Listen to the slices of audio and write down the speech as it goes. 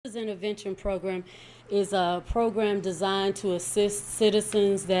Intervention Program is a program designed to assist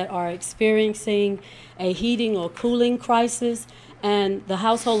citizens that are experiencing a heating or cooling crisis, and the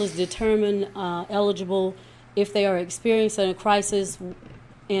household is determined eligible if they are experiencing a crisis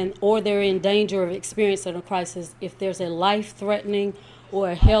or they're in danger of experiencing a crisis if there's a life-threatening or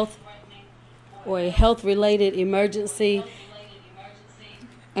a health-related emergency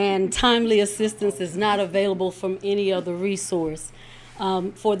and timely assistance is not available from any other resource.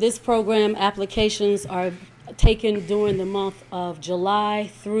 For this program, applications are taken during the month of July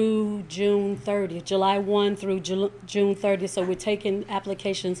through June 30th, July 1 through June 30th. So we're taking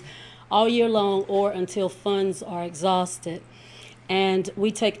applications all year long or until funds are exhausted. And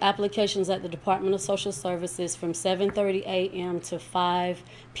we take applications at the Department of Social Services from 7:30 a.m. to 5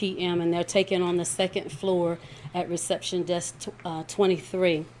 p.m. and they're taken on the second floor at reception desk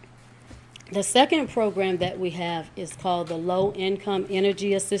 23. The second program that we have is called the Low Income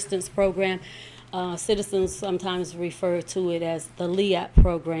Energy Assistance Program. Citizens sometimes refer to it as the LEAP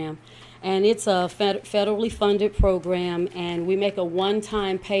program. And it's a federally funded program, and we make a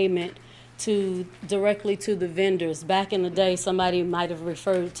one-time payment directly to the vendors. Back in the day, somebody might have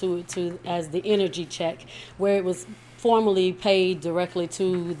referred to it as the energy check, where it was formerly paid directly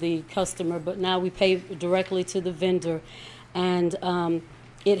to the customer, but now we pay directly to the vendor. And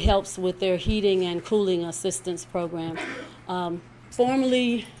it helps with their heating and cooling assistance program.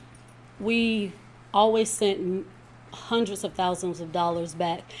 Formerly, we always sent hundreds of thousands of dollars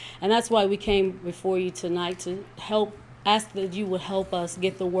back, and that's why we came before you tonight to ask that you would help us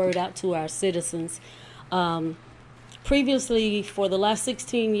get the word out to our citizens. Previously, for the last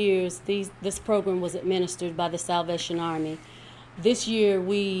 16 years, this program was administered by the Salvation Army. This year,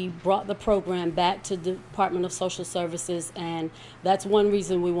 we brought the program back to the Department of Social Services, and that's one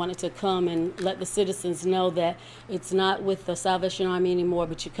reason we wanted to come and let the citizens know that it's not with the Salvation Army anymore,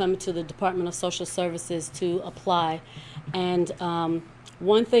 but you come to the Department of Social Services to apply. And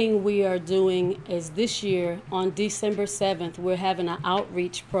one thing we are doing is this year, on December 7th, we're having an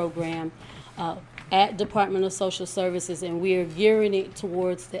outreach program at Department of Social Services, and we are gearing it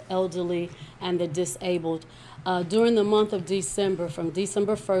towards the elderly and the disabled. During the month of December, from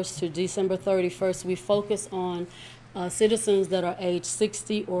December 1st to December 31st, we focus on citizens that are age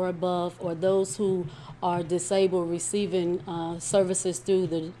 60 or above, or those who are disabled receiving services through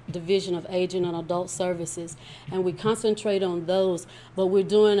the Division of Aging and Adult Services. And we concentrate on those, but we're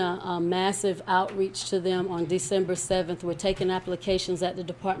doing a massive outreach to them on December 7th. We're taking applications at the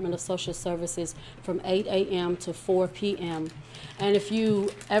Department of Social Services from 8 a.m. to 4 p.m. And if you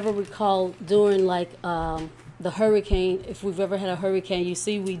ever recall, during the hurricane, if we've ever had a hurricane, you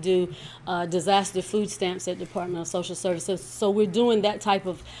see we do disaster food stamps at Department of Social Services. So we're doing that type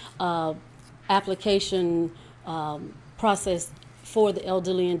of application process for the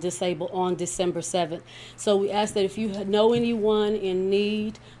elderly and disabled on December 7th. So we ask that if you know anyone in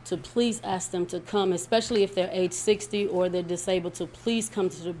need, to please ask them to come, especially if they're age 60 or they're disabled, to please come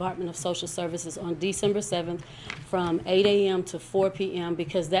to the Department of Social Services on December 7th from 8 a.m. to 4 p.m.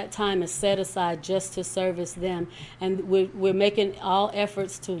 because that time is set aside just to service them. And we're making all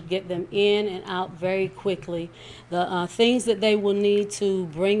efforts to get them in and out very quickly. The things that they will need to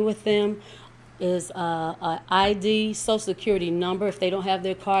bring with them is a ID, Social Security number. If they don't have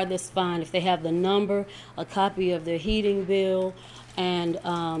their card, that's fine. If they have the number, a copy of their heating bill, and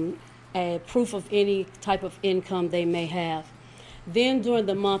a proof of any type of income they may have. Then during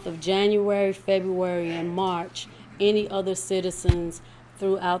the month of January, February, and March, any other citizens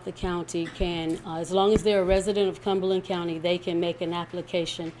throughout the county can, as long as they're a resident of Cumberland County, they can make an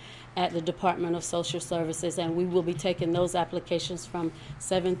application at the Department of Social Services, and we will be taking those applications from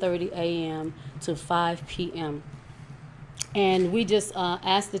 7:30 a.m. to 5 p.m. And we just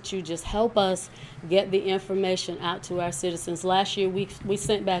ask that you just help us get the information out to our citizens. Last year, we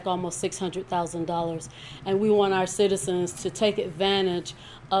sent back almost $600,000, and we want our citizens to take advantage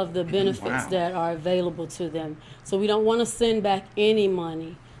of the benefits that are available to them. So we don't want to send back any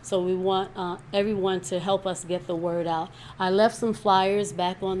money. So we want everyone to help us get the word out. I left some flyers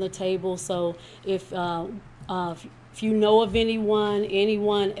back on the table, so if you know of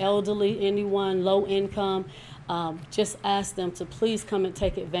anyone elderly, anyone low income, just ask them to please come and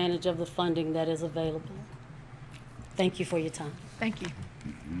take advantage of the funding that is available. Thank you for your time. Thank you.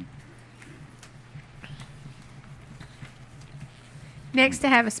 Next, I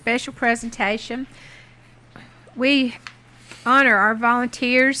have a special presentation. We honor our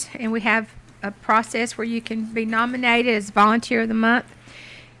volunteers, and we have a process where you can be nominated as Volunteer of the Month.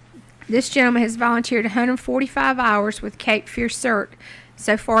 This gentleman has volunteered 145 hours with Cape Fear CERT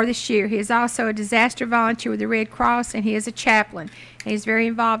so far this year. He is also a disaster volunteer with the Red Cross, and he is a chaplain. And he's very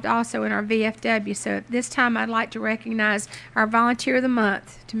involved also in our VFW. So at this time, I'd like to recognize our Volunteer of the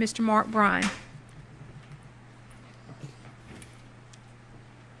Month to Mr. Mark Bryan.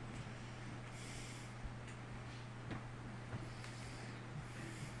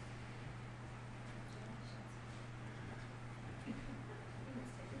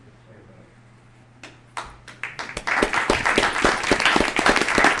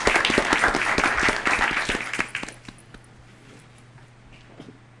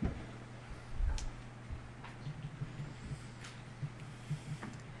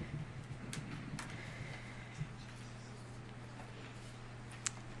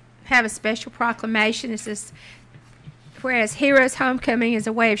 Have a special proclamation. This is whereas Heroes Homecoming is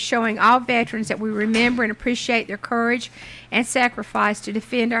a way of showing all veterans that we remember and appreciate their courage and sacrifice to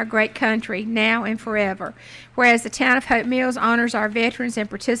defend our great country now and forever. Whereas the town of Hope Mills honors our veterans and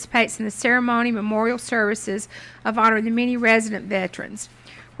participates in the ceremony memorial services of honoring the many resident veterans.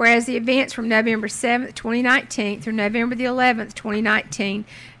 Whereas the events from November 7th, 2019 through November the 11th, 2019,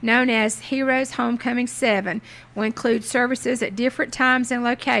 known as Heroes Homecoming 7, will include services at different times and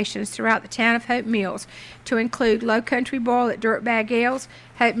locations throughout the town of Hope Mills, to include Low Country Boil at Dirtbag Ales,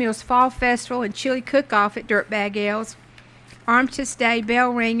 Hope Mills Fall Festival and Chili Cook-Off at Dirtbag Ales, Armistice Day bell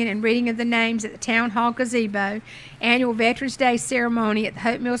ringing and reading of the names at the Town Hall Gazebo, Annual Veterans Day ceremony at the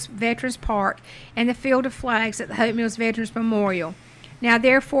Hope Mills Veterans Park, and the Field of Flags at the Hope Mills Veterans Memorial. Now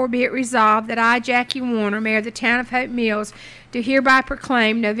therefore be it resolved that I, Jackie Warner, Mayor of the Town of Hope Mills, do hereby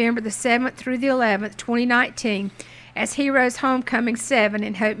proclaim November the 7th through the 11th, 2019, as Heroes Homecoming 7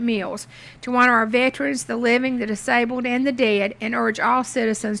 in Hope Mills, to honor our veterans, the living, the disabled, and the dead, and urge all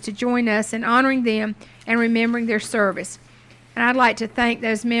citizens to join us in honoring them and remembering their service. And I'd like to thank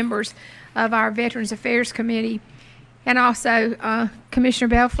those members of our Veterans Affairs Committee and also Commissioner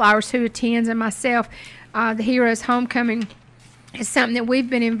Bellflowers, who attends, and myself. The Heroes Homecoming is something that we've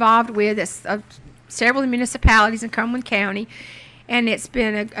been involved with at several municipalities in Cumberland County, and it's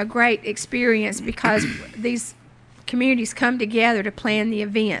been a great experience because these communities come together to plan the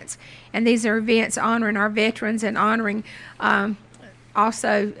events, and these are events honoring our veterans and honoring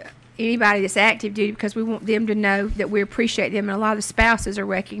also anybody that's active duty, because we want them to know that we appreciate them, and a lot of the spouses are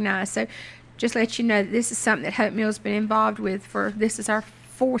recognized. So just let you know that this is something that Hope Mills has been involved with for, this is our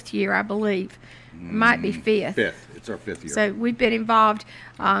 4th year, I believe. It might be 5th. 5th. It's our 5th year. So we've been involved,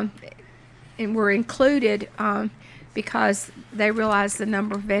 and we're included because they realize the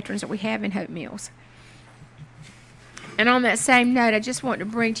number of veterans that we have in Hope Mills. And on that same note, I just want to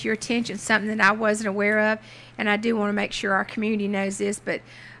bring to your attention something that I wasn't aware of, and I do want to make sure our community knows this, but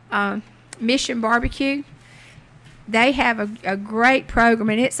Mission Barbecue, they have a great program,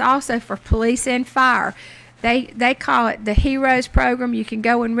 and it's also for police and fire. They call it the Heroes Program. You can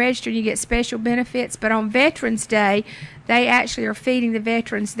go and register and you get special benefits, but on Veterans Day, they actually are feeding the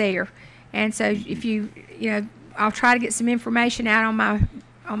veterans there. And so if I'll try to get some information out on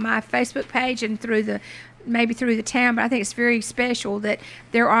my Facebook page and maybe through the town, but I think it's very special that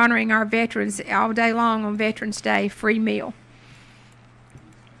they're honoring our veterans all day long on Veterans Day, free meal.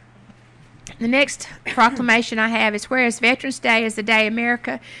 The next proclamation I have is whereas Veterans Day is the day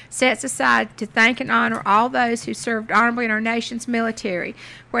America sets aside to thank and honor all those who served honorably in our nation's military.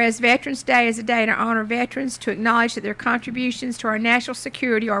 Whereas Veterans Day is a day to honor veterans, to acknowledge that their contributions to our national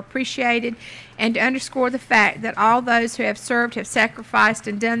security are appreciated, and to underscore the fact that all those who have served have sacrificed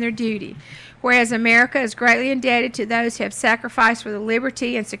and done their duty. Whereas America is greatly indebted to those who have sacrificed for the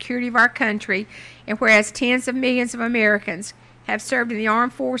liberty and security of our country, and whereas tens of millions of Americans have served in the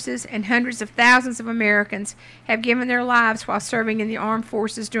armed forces, and hundreds of thousands of Americans have given their lives while serving in the armed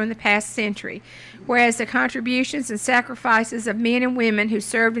forces during the past century. Whereas the contributions and sacrifices of men and women who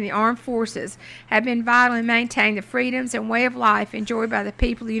served in the armed forces have been vital in maintaining the freedoms and way of life enjoyed by the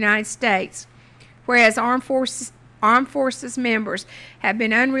people of the United States. Whereas armed forces members have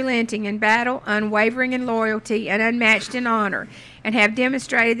been unrelenting in battle, unwavering in loyalty, and unmatched in honor, and have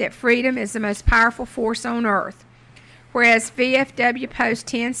demonstrated that freedom is the most powerful force on earth. Whereas VFW Post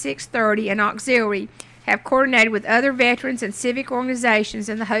 10630 and Auxiliary have coordinated with other veterans and civic organizations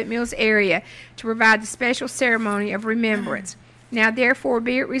in the Hope Mills area to provide the special ceremony of remembrance. Now therefore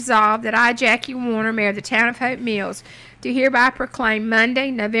be it resolved that I, Jackie Warner, Mayor of the Town of Hope Mills, do hereby proclaim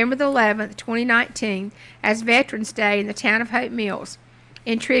Monday, November the 11th, 2019, as Veterans Day in the Town of Hope Mills,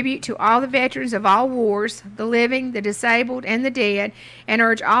 in tribute to all the veterans of all wars, the living, the disabled, and the dead, and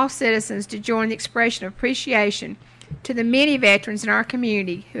urge all citizens to join the expression of appreciation to the many veterans in our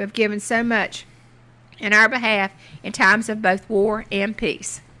community who have given so much in our behalf in times of both war and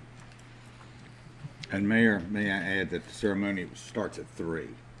peace. And Mayor, may I add that the ceremony starts at 3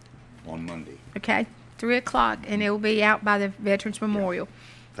 on Monday. Okay, 3 o'clock, and it will be out by the Veterans Memorial.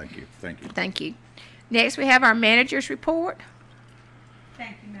 Thank you, thank you. Thank you. Next, we have our manager's report.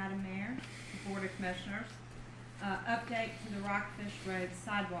 Thank you, Madam Mayor, Board of Commissioners. Update to the Rockfish Road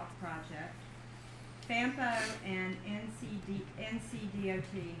Sidewalk Project. FAMPO and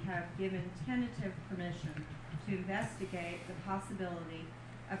NCDOT have given tentative permission to investigate the possibility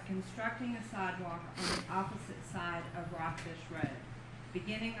of constructing a sidewalk on the opposite side of Rockfish Road,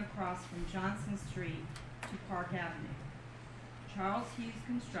 beginning across from Johnson Street to Park Avenue. Charles Hughes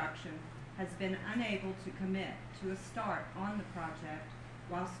Construction has been unable to commit to a start on the project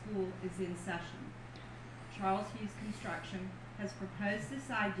while school is in session. Charles Hughes Construction has proposed this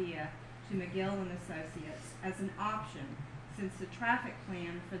idea to McGill and Associates as an option since the traffic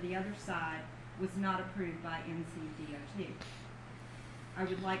plan for the other side was not approved by NCDOT. I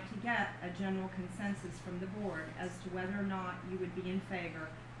would like to get a general consensus from the board as to whether or not you would be in favor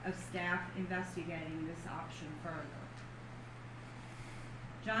of staff investigating this option further.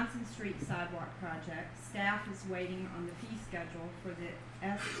 Johnson Street Sidewalk Project, staff is waiting on the fee schedule for the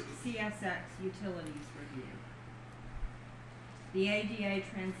CSX Utilities Review. The ADA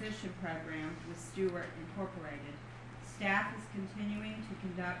Transition Program with Stewart Incorporated, staff is continuing to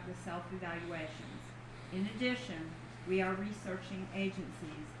conduct the self-evaluations. In addition, we are researching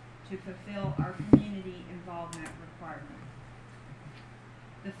agencies to fulfill our community involvement requirement.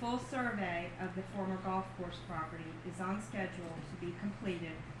 The full survey of the former golf course property is on schedule to be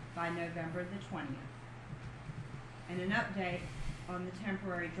completed by November the 20th. And an update on the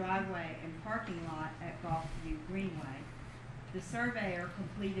temporary driveway and parking lot at Golfview Greenway. The surveyor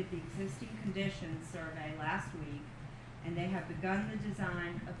completed the existing conditions survey last week, and they have begun the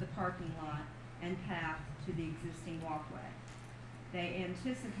design of the parking lot and path to the existing walkway. They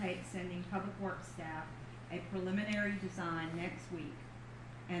anticipate sending Public Works staff a preliminary design next week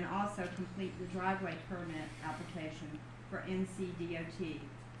and also complete the driveway permit application for NCDOT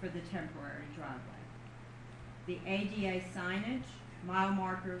for the temporary driveway. The ADA signage, mile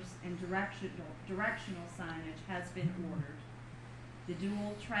markers, and directional signage has been ordered. The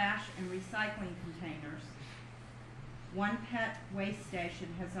dual trash and recycling containers. One pet waste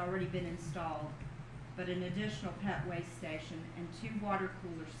station has already been installed, but an additional pet waste station and 2 water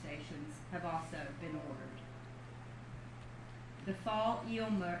cooler stations have also been ordered. The fall eel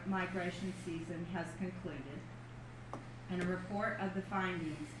migration season has concluded, and a report of the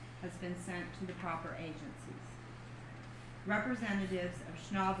findings has been sent to the proper agencies. Representatives of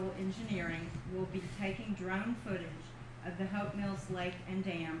Schnabel Engineering will be taking drone footage of the Hope Mills Lake and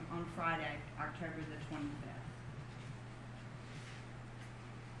Dam on Friday, October the 25th.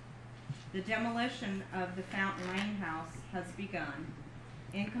 The demolition of the Fountain Lane House has begun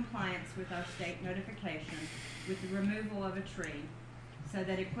in compliance with our state notification with the removal of a tree so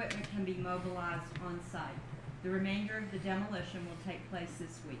that equipment can be mobilized on site. The remainder of the demolition will take place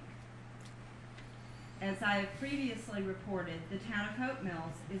this week. As I have previously reported, the Town of Hope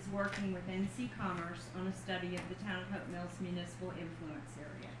Mills is working with NC Commerce on a study of the Town of Hope Mills Municipal Influence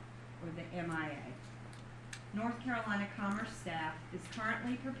Area, or the MIA. North Carolina Commerce staff is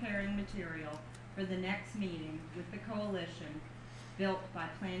currently preparing material for the next meeting with the coalition built by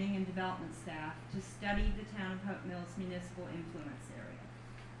Planning and Development staff to study the Town of Hope Mills Municipal Influence Area.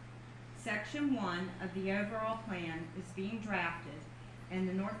 Section 1 of the overall plan is being drafted, and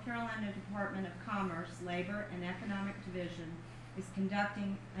the North Carolina Department of Commerce, Labor, and Economic Division is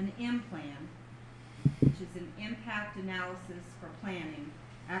conducting an M-Plan, which is an impact analysis for planning,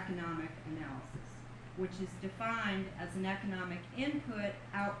 economic analysis, which is defined as an economic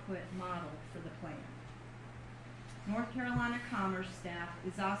input-output model for the plan. North Carolina Commerce staff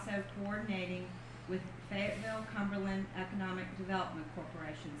is also coordinating with Fayetteville-Cumberland Economic Development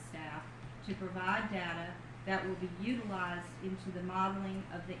Corporation staff to provide data that will be utilized into the modeling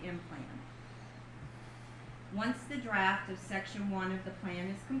of the M-Plan. Once the draft of Section 1 of the plan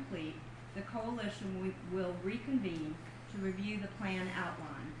is complete, the coalition will reconvene to review the plan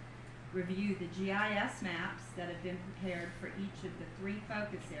outline, review the GIS maps that have been prepared for each of the 3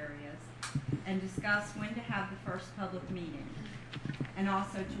 focus areas, and discuss when to have the first public meeting, and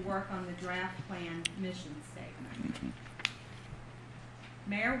also to work on the draft plan mission statement.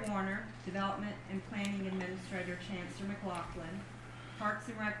 Mayor Warner, Development and Planning Administrator Chancellor McLaughlin, Parks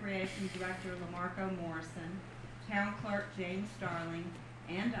and Recreation Director Lamarco Morrison, Town Clerk James Starling,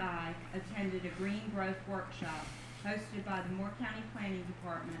 and I attended a green growth workshop hosted by the Moore County Planning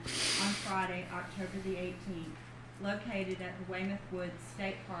Department on Friday, October the 18th, located at the Weymouth Woods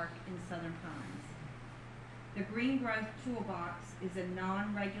State Park in Southern Pines. The Green Growth Toolbox is a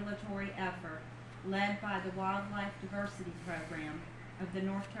non-regulatory effort led by the Wildlife Diversity Program of the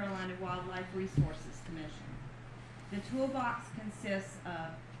North Carolina Wildlife Resources Commission. The toolbox consists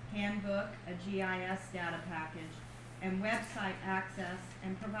of handbook, a GIS data package, and website access,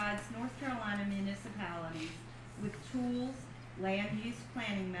 and provides North Carolina municipalities with tools, land use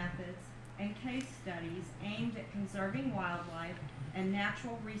planning methods, and case studies aimed at conserving wildlife and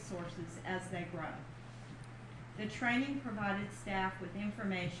natural resources as they grow. The training provided staff with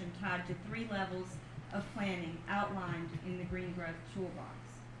information tied to 3 levels of planning outlined in the Green Growth Toolbox: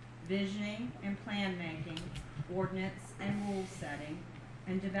 visioning and plan making, ordinance and rule setting,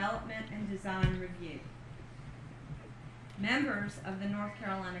 and development and design review. Members of the North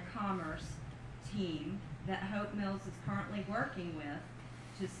Carolina Commerce team that Hope Mills is currently working with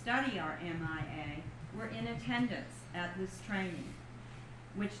to study our MIA were in attendance at this training,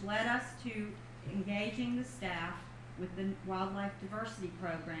 which led us to engaging the staff with the Wildlife Diversity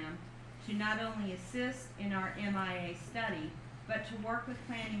Program to not only assist in our MIA study, but to work with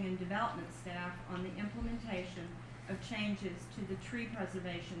planning and development staff on the implementation of changes to the tree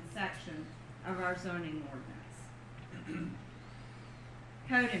preservation section of our zoning ordinance.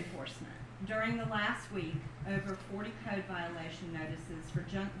 Code enforcement. During the last week, over 40 code violation notices for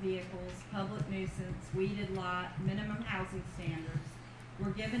junk vehicles, public nuisance, weeded lot, minimum housing standards were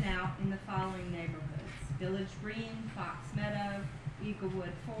given out in the following neighborhoods: Village Green, Fox Meadow,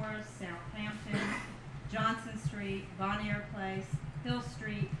 Eaglewood Forest, Southampton, Johnson Street, Bonnier Place, Hill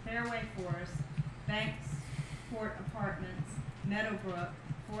Street, Fairway Forest, Banks Court Apartments, Meadowbrook,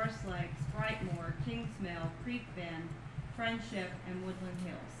 Forest Lakes, Brightmoor, Kings Mill, Creek Bend, Friendship, and Woodland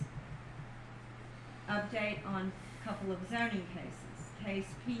Hills. Update on a couple of zoning cases.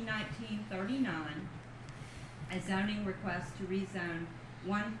 Case P1939, a zoning request to rezone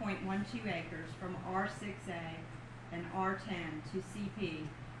 1.12 acres from R6A and R10 to CP,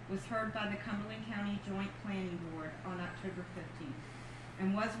 was heard by the Cumberland County Joint Planning Board on October 15th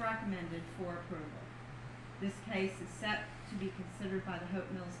and was recommended for approval. This case is set to be considered by the Hope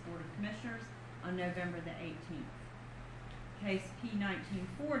Mills Board of Commissioners on November the 18th. Case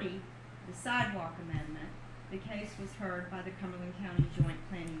P1940, the sidewalk amendment, the case was heard by the Cumberland County Joint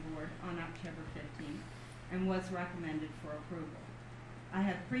Planning Board on October 15th and was recommended for approval. I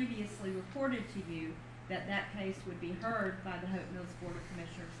have previously reported to you that that case would be heard by the Hope Mills Board of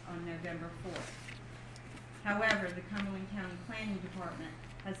Commissioners on November 4th. However, the Cumberland County Planning Department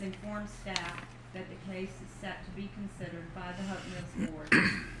has informed staff that the case is set to be considered by the Hope Mills Board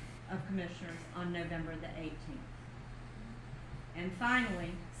of Commissioners on November the 18th. And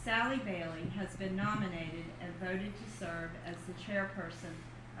finally, Sally Bailey has been nominated and voted to serve as the chairperson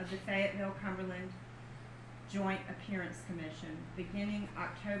of the Fayetteville-Cumberland Joint Appearance Commission beginning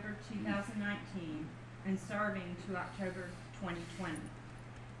October 2019 and serving to October 2020.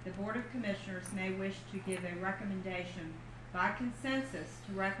 The Board of Commissioners may wish to give a recommendation by consensus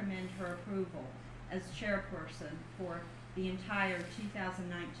to recommend her approval as chairperson for the entire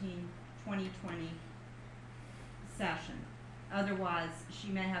 2019-2020 session. Otherwise, she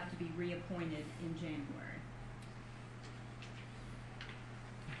may have to be reappointed in January.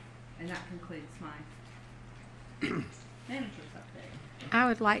 And that concludes my manager's update. I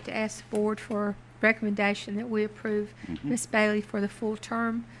would like to ask the board for recommendation that we approve Ms. Bailey for the full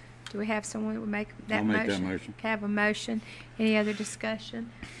term. Do we have someone that would make that motion? I'll make that motion. Have a motion. Any other discussion?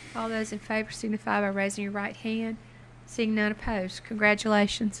 All those in favor signify by raising your right hand. Seeing none opposed.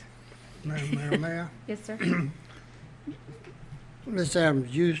 Congratulations. Mayor. Yes, sir. Ms.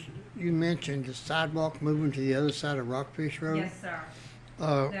 Adams, you mentioned the sidewalk moving to the other side of Rockfish Road? Yes, sir.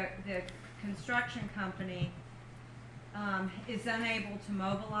 The construction company is unable to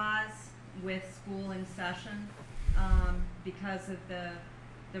mobilize with school in session because of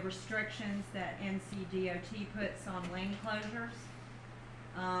the restrictions that NCDOT puts on lane closures.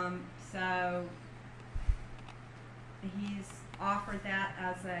 So he's offered that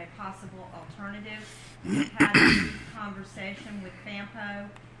as a possible alternative. We've had a conversation with FAMPO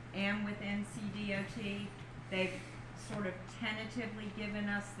and with NCDOT. They've sort of tentatively given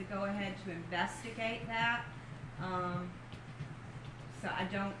us the go-ahead to investigate that. So I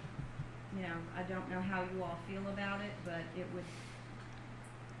don't know how you all feel about it, but it would.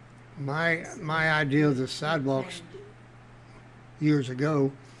 My idea of the sidewalks years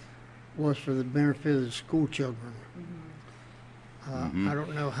ago was for the benefit of the school children. I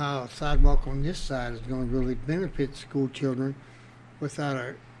don't know how a sidewalk on this side is going to really benefit school children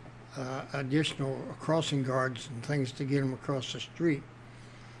without additional crossing guards and things to get them across the street.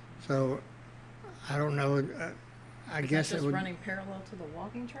 So I don't know. I guess it would. Running parallel to the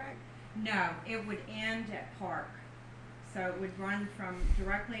walking track? No, it would end at Park. So it would run from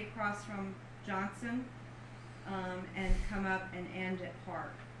directly across from Johnson, and come up and end at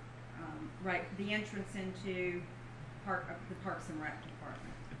Park. Right, the entrance into the Parks and Rec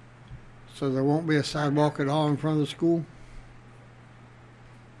Department. So there won't be a sidewalk at all in front of the school?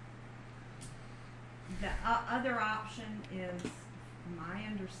 The other option is, my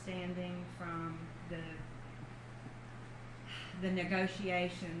understanding from the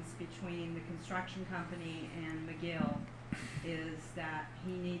negotiations between the construction company and McGill, is that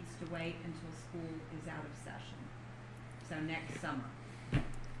he needs to wait until school is out of session. So next summer.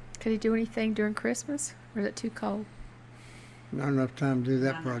 Could he do anything during Christmas, or is it too cold? Not enough time to do that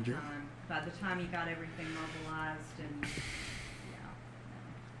Not enough project. time. By the time he got everything mobilized and, yeah.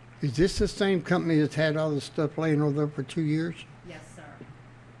 Is this the same company that's had all this stuff laying over there for 2 years? Yes, sir.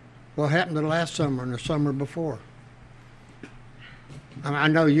 What happened to last summer and the summer before? I mean, I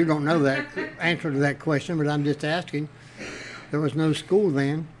know you don't know that answer to that question, but I'm just asking. There was no school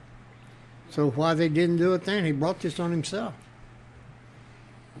then, so why they didn't do it then? He brought this on himself.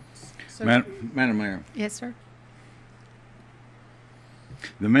 So, Madam Mayor, yes, sir.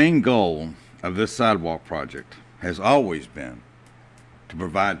 the main goal of this sidewalk project has always been to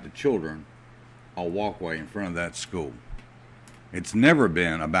provide the children a walkway in front of that school. It's never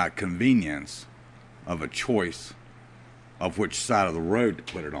been about convenience of a choice of which side of the road to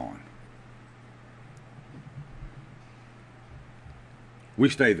put it on. We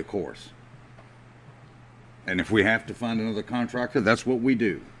stay the course. And if we have to find another contractor, that's what we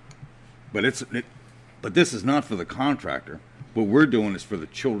do. But but this is not for the contractor. What we're doing is for the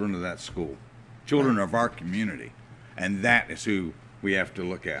children of that school, children of our community. And that is who we have to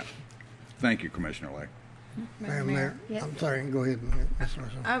look at. Thank you, Commissioner Lake. Madam Mayor, Yes. I'm sorry, go ahead, Ms.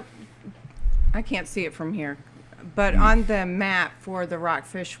 Larson. I can't see it from here, but on the map for the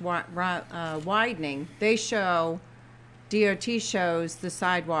Rockfish widening, they show, DOT shows the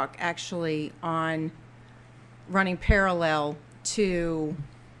sidewalk actually running parallel to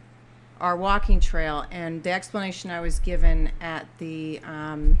our walking trail, and the explanation I was given at the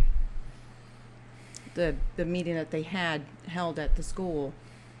meeting that they held at the school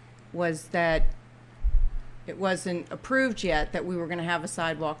was that it wasn't approved yet that we were going to have a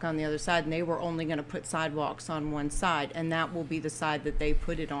sidewalk on the other side, and they were only going to put sidewalks on one side, and that will be the side that they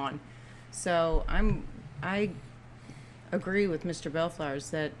put it on. So I agree with Mr. Bellflowers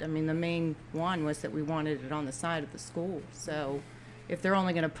that, I mean, the main one was that we wanted it on the side of the school. So if they're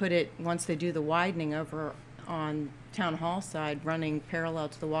only going to put it, once they do the widening over on Town Hall side, running parallel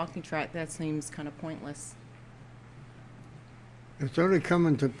to the walking track, that seems kind of pointless. It's only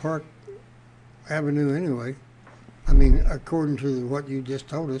coming to Park Avenue anyway. I mean, according to what you just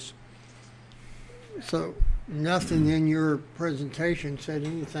told us. So nothing in your presentation said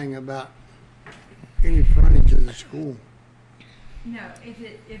anything about any frontage of the school. No, if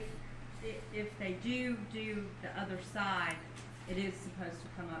they do the other side, it is supposed to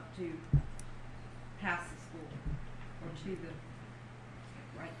come up to past the school, or to the,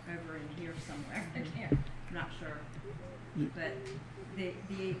 right over in here somewhere. I'm not sure. But the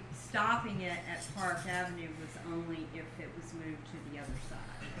stopping it at Park Avenue was only if it was moved to the other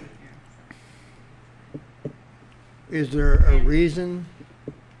side. Is there a reason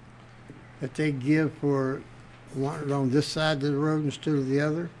that they give for wanting it on this side of the road instead of the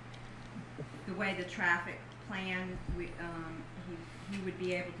other? The way the traffic plan, he would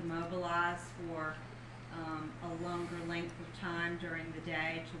be able to mobilize for a longer length of time during the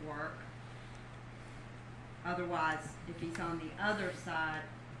day to work. Otherwise, if he's on the other side,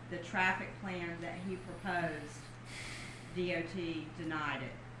 the traffic plan that he proposed, DOT denied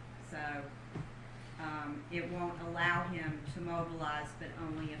it. So it won't allow him to mobilize but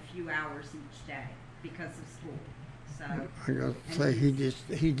only a few hours each day because of school. So I gotta say,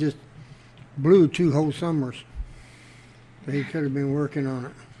 he just blew 2 whole summers. He could have been working on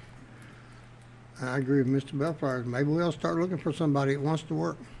it. I agree with Mr. Bellflower. Maybe we'll start looking for somebody that wants to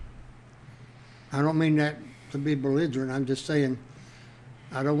work. I don't mean that to be belligerent. I'm just saying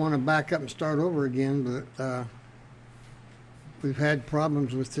I don't want to back up and start over again, but we've had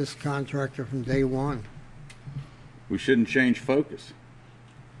problems with this contractor from day one. We shouldn't change focus.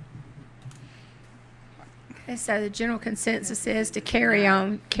 And so the general consensus is to carry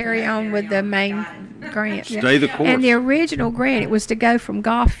on with the main grant. Stay the course. And the original grant, it was to go from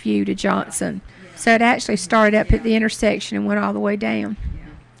Goffview to Johnson. So it actually started up at the intersection and went all the way down.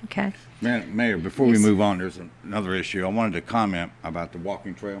 Okay. Mayor, before we move on, there's another issue. I wanted to comment about the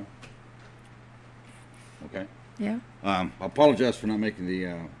walking trail. Okay? Yeah. I apologize for not making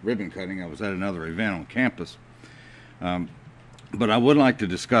the ribbon cutting. I was at another event on campus. But I would like to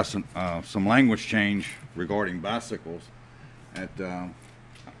discuss some language change regarding bicycles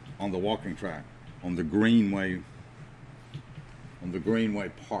on the walking track, on the Greenway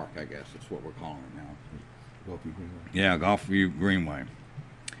Park, I guess that's what we're calling it now. Gulfview Greenway. Yeah, Gulfview Greenway.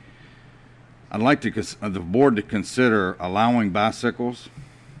 I'd like the board to consider allowing bicycles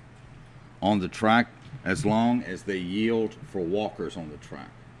on the track as long as they yield for walkers on the track.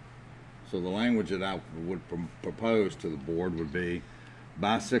 So the language that I would propose to the board would be,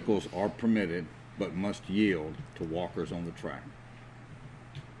 bicycles are permitted but must yield to walkers on the track.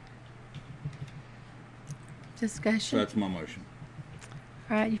 So Discussion. that's my motion.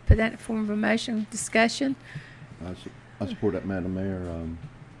 All right, you put that in the form of a motion. Discussion. I support that, Madam Mayor.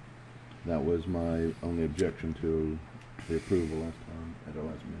 That was my only objection to the approval last time, at our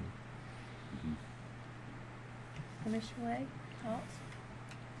last meeting. Commissioner Wade, thoughts?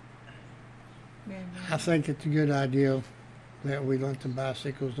 I think it's a good idea that we let the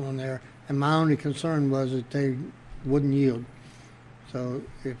bicycles on there. And my only concern was that they wouldn't yield. So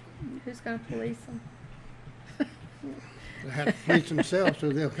if Who's going to police them? they have to police themselves, so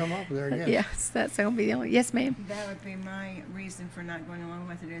they'll come up there, I guess. Yes, that's going to be the only. Yes, ma'am. That would be my reason for not going along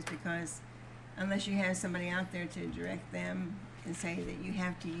with it, is because unless you have somebody out there to direct them and say that you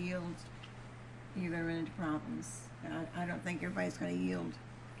have to yield, you're going to run into problems. And I don't think everybody's going to yield.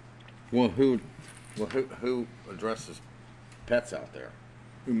 Well, who addresses pets out there?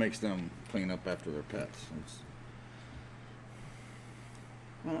 Who makes them clean up after their pets?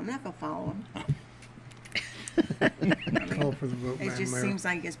 Well, I'm not going to follow them. Call for the vote, It Madam just Mayor. seems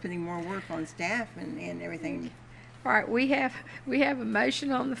like it's putting more work on staff and everything. All right, we have a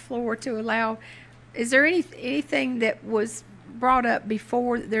motion on the floor to allow. Is there anything that was brought up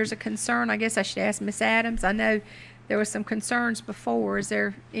before that there's a concern? I guess I should ask Ms. Adams. I know there was some concerns before. Is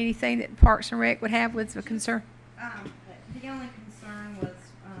there anything that Parks and Rec would have with the concern? The only concern was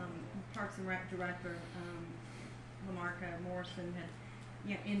Parks and Rec Director Lamarca Morrison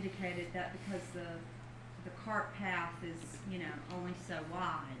had indicated that because the cart path is only so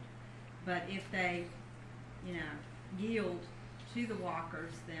wide, but if they yield to the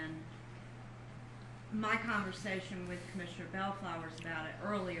walkers, then my conversation with Commissioner Bellflowers about it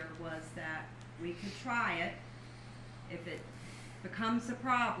earlier was that we could try it. If it becomes a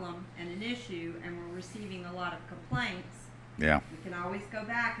problem and an issue and we're receiving a lot of complaints, Yeah. we can always go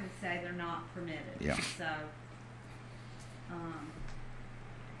back and say they're not permitted. Yeah. So,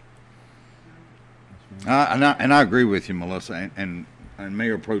 And I agree with you, Melissa, and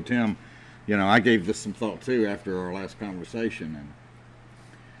Mayor Pro Tem. I gave this some thought too after our last conversation,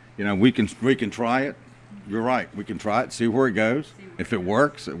 and we can try it. You're right. We can try it, see where it goes. If it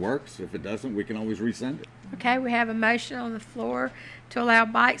works, it works. If it doesn't, we can always resend it. Okay, we have a motion on the floor to allow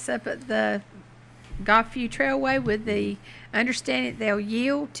bikes up at the Gulfview Trailway with the understanding that they'll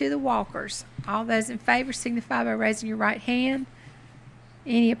yield to the walkers. All those in favor signify by raising your right hand.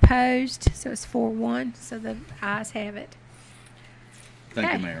 Any opposed? So it's 4-1, so the ayes have it. Thank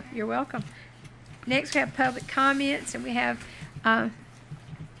you, Okay, Mayor. You're welcome. Next, we have public comments, and we have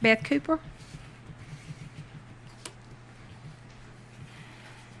Beth Cooper.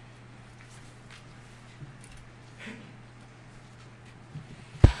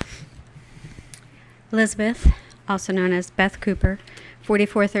 Elizabeth, also known as Beth Cooper,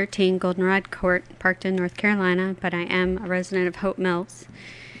 4413 Goldenrod Court, Parkton, North Carolina, but I am a resident of Hope Mills.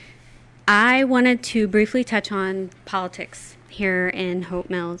 I wanted to briefly touch on politics here in Hope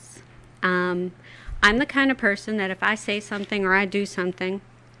Mills. I'm the kind of person that if I say something or I do something,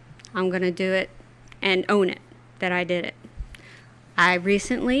 I'm going to do it and own it, that I did it. I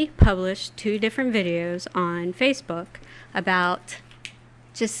recently published 2 different videos on Facebook about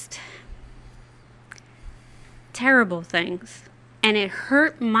just terrible things, and it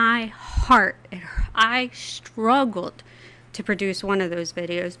hurt my heart. I struggled to produce one of those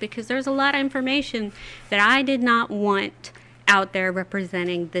videos because there's a lot of information that I did not want out there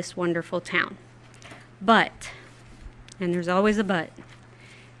representing this wonderful town. But, and there's always a but,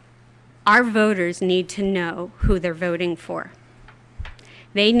 our voters need to know who they're voting for.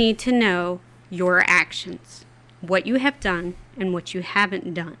 They need to know your actions, what you have done and what you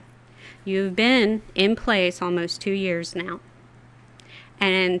haven't done. You've been in place almost 2 years now.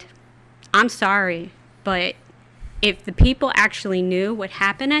 And I'm sorry, but if the people actually knew what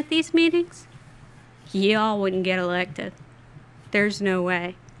happened at these meetings, y'all wouldn't get elected. There's no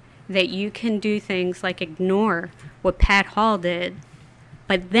way that you can do things like ignore what Pat Hall did,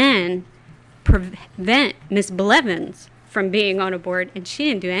 but then prevent Ms. Blevins from being on a board, and she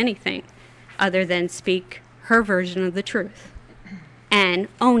didn't do anything other than speak her version of the truth and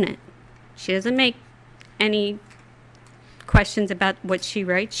own it. She doesn't make any questions about what she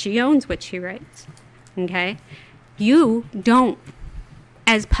writes. She owns what she writes. Okay? You don't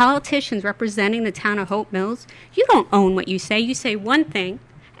as politicians representing the town of Hope Mills, you don't own what you say. You say one thing,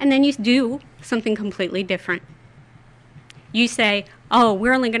 and then you do something completely different. You say, oh,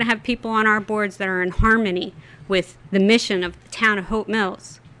 we're only going to have people on our boards that are in harmony with the mission of the town of Hope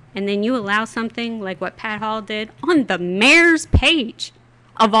Mills. And then you allow something like what Pat Hall did on the mayor's page,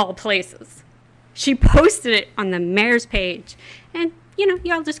 of all places. She posted it on the mayor's page. And,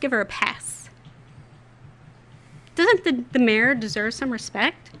 y'all just give her a pass. Doesn't the mayor deserve some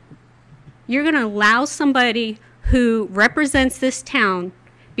respect? You're going to allow somebody who represents this town,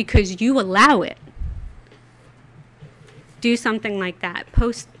 because you allow it, do something like that.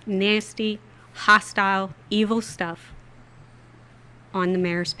 Post nasty, hostile, evil stuff on the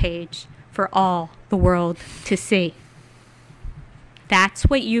mayor's page for all the world to see. That's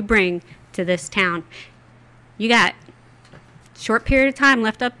what you bring to this town. You got a short period of time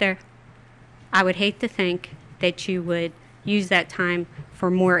left up there. I would hate to think that you would use that time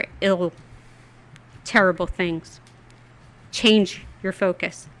for more terrible things. Change your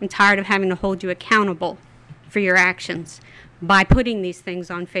focus. I'm tired of having to hold you accountable for your actions by putting these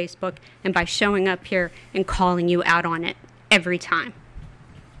things on Facebook and by showing up here and calling you out on it every time.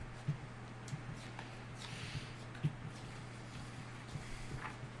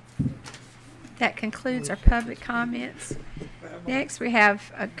 That concludes our public comments. Next, we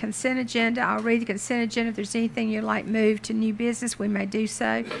have a consent agenda. I'll read the consent agenda. If there's anything you'd like moved to new business, we may do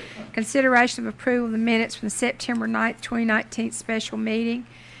so. Consideration of approval of the minutes from the September 9th, 2019 special meeting.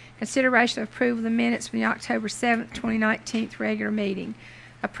 Consideration of approval of the minutes from the October 7th, 2019 regular meeting.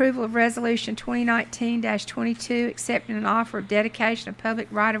 Approval of Resolution 2019-22, accepting an offer of dedication of public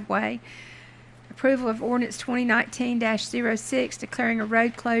right-of-way. Approval of Ordinance 2019-06, declaring a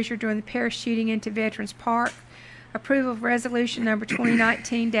road closure during the parachuting into Veterans Park. Approval of Resolution Number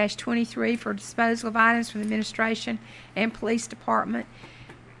 2019-23 for disposal of items from the Administration and Police Department.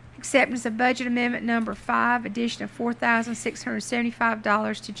 Acceptance of Budget Amendment Number 5, addition of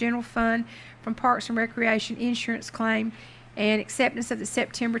 $4,675 to General Fund from Parks and Recreation Insurance Claim, and acceptance of the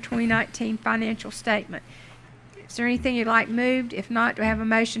September 2019 financial statement. Is there anything you'd like moved? If not, do I have a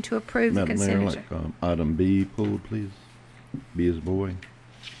motion to approve the Madam consent Mayor, agenda? I'd like item B pulled, please. B as boy.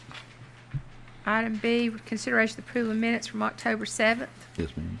 Item B, consideration of approval of minutes from October 7th. Yes,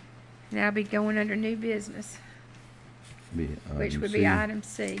 ma'am. And that'll be going under new business, B, which item would C. be item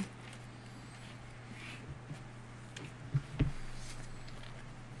C.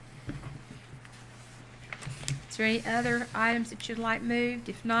 Is there any other items that you'd like moved?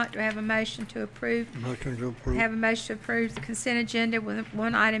 If not, do I have a motion to approve? Motion to I approve. have a motion to approve the consent agenda with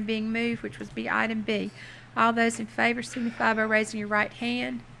one item being moved, which would be item B. All those in favor signify by raising your right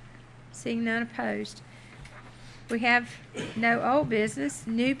hand. Seeing none opposed. We have no old business.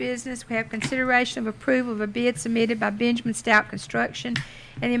 New business, we have consideration of approval of a bid submitted by Benjamin Stout Construction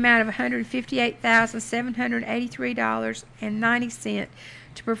in the amount of $158,783.90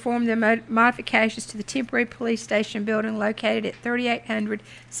 to perform the modifications to the temporary police station building located at 3800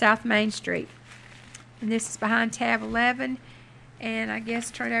 South Main Street. And this is behind tab 11. And I guess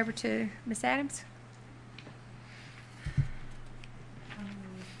turn it over to Ms. Adams.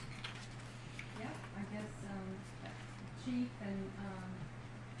 Yep, I guess, Chief and,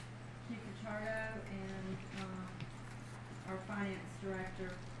 Chief Pichardo and, our Finance Director,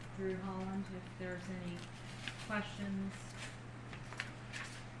 Drew Holland, if there's any questions,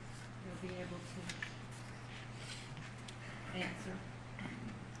 they'll be able to answer.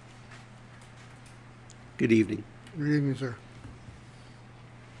 Good evening. Good evening, sir.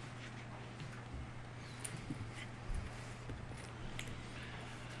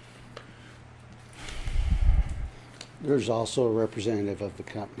 There's also a representative of the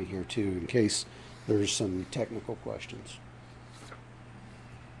company here too, in case there's some technical questions.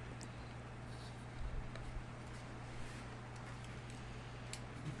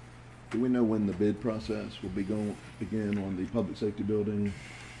 Do we know when the bid process will be going again on the public safety building?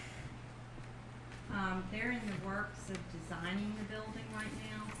 They're in the works of designing the building right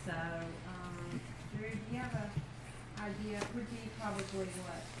now, so, Drew, do you have a idea? It would be probably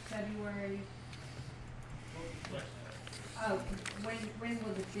what, February? Oh, when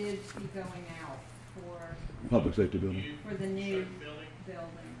will the bids be going out for Public safety building. the new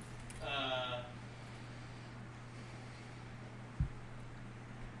building?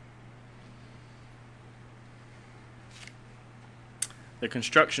 The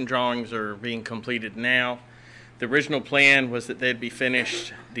construction drawings are being completed now. The original plan was that they'd be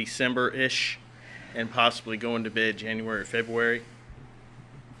finished December-ish and possibly go into bid January or February.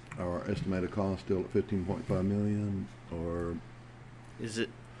 Our estimated cost still at 15.5 million, or Is it,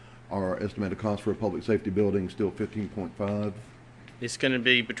 our estimated cost for a public safety building still 15.5? It's going to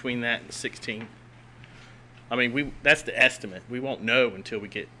be between that and 16. I mean, that's the estimate. We won't know until we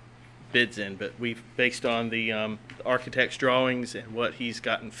get bids in, but we've, based on the architect's drawings and what he's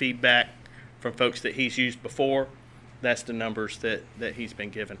gotten feedback from folks that he's used before, that's the numbers that he's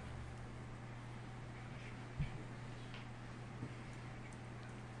been given.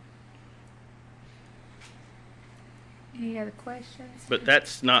 Any other questions? But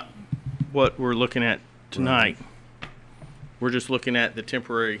that's not what we're looking at tonight. We're just looking at the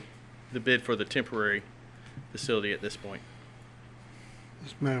bid for the temporary facility at this point.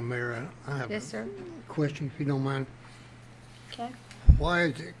 Yes, Madam Mayor, I have Yes, sir. a question, if you don't mind. Okay. Why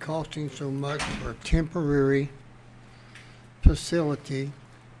is it costing so much for a temporary facility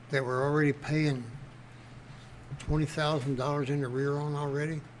that we're already paying $20,000 in the rear on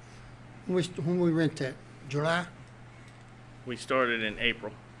already? When we rent that, July, We started in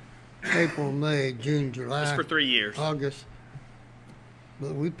April. April, May, June, July, It's for 3 years. August,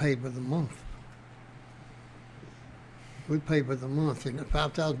 but we paid by the month. We paid by the month, isn't it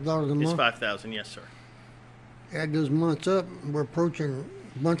 $5,000 a It's month? 5,000, yes, sir. Add those months up, we're approaching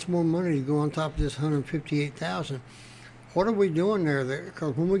a bunch more money to go on top of this 158,000. What are we doing there?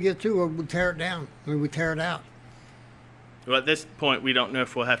 Because when we get through, we tear it down. I mean, we tear it out. Well, at this point, we don't know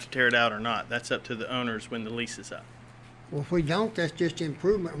if we'll have to tear it out or not. That's up to the owners when the lease is up. Well, if we don't, that's just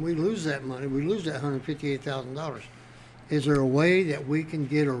improvement, and we lose that money. We lose that $158,000. Is there a way that we can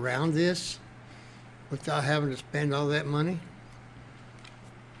get around this without having to spend all that money?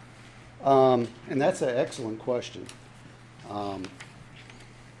 And that's an excellent question.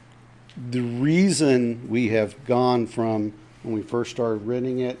 The reason we have gone from when we first started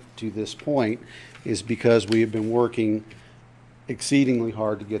renting it to this point is because we have been working exceedingly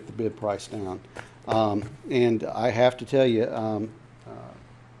hard to get the bid price down. And I have to tell you, the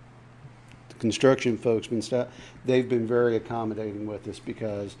construction folks, they've been very accommodating with us,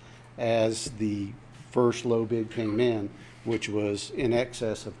 because as the first low bid came in, which was in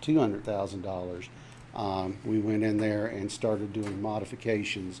excess of $200,000, we went in there and started doing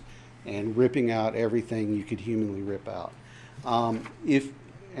modifications and ripping out everything you could humanly rip out.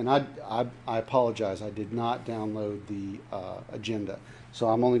 And I apologize, I did not download the agenda, so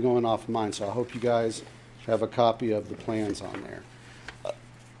I'm only going off of mine, so I hope you guys have a copy of the plans on there.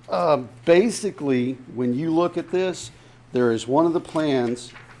 Basically, when you look at this, there is one of the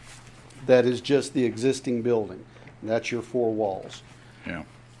plans that is just the existing building. That's your 4 walls. Yeah.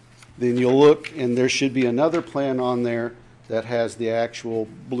 Then you'll look, and there should be another plan on there that has the actual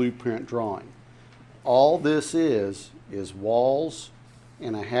blueprint drawing. All this is walls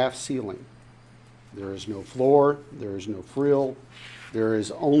and a half ceiling. There is no floor, there is no frill, there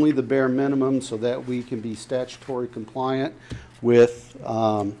is only the bare minimum so that we can be statutory compliant with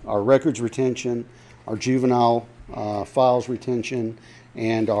our records retention, our juvenile files retention,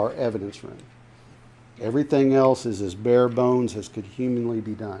 and our evidence room. Everything else is as bare bones as could humanly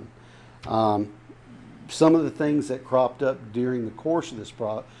be done. Some of the things that cropped up during the course of this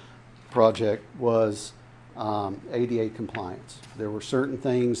project was ADA compliance. There were certain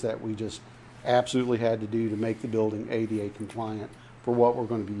things that we just absolutely had to do to make the building ADA compliant for what we're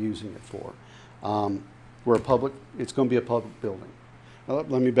going to be using it for. It's going to be a public building. Let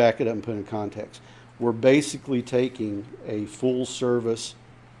me back it up and put it in context. We're basically taking a full service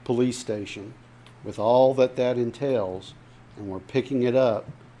police station with all that entails, and we're picking it up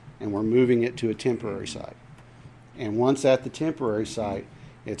and we're moving it to a temporary site. And once at the temporary site,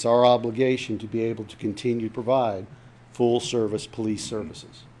 it's our obligation to be able to continue to provide full service police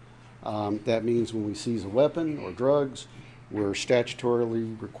services. That means when we seize a weapon or drugs, we're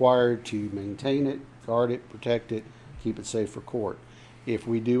statutorily required to maintain it, guard it, protect it, keep it safe for court. If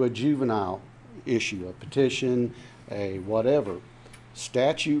we do a juvenile issue, a petition, a whatever,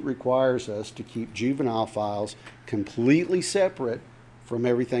 statute requires us to keep juvenile files completely separate from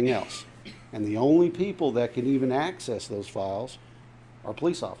everything else. And the only people that can even access those files are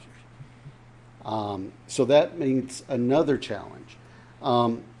police officers. So that means another challenge.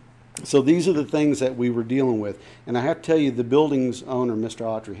 So these are the things that we were dealing with. And I have to tell you, the building's owner, Mr.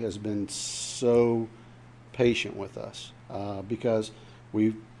 Autry, has been so patient with us because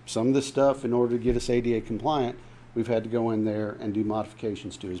some of this stuff, in order to get us ADA compliant, we've had to go in there and do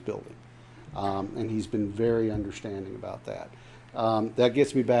modifications to his building. And he's been very understanding about that. That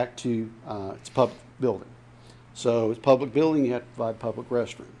gets me back to it's a public building. So it's a public building, you have to provide public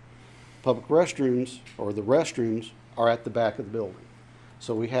restrooms. Public restrooms, or the restrooms, are at the back of the building.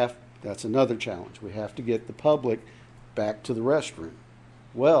 So that's another challenge. We have to get the public back to the restroom.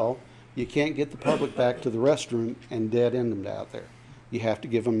 Well, you can't get the public back to the restroom and dead end them out there. You have to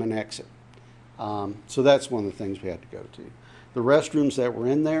give them an exit. So that's one of the things we had to go to. The restrooms that were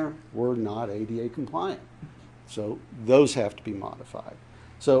in there were not ADA compliant. So those have to be modified.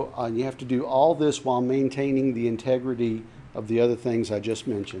 So you have to do all this while maintaining the integrity of the other things I just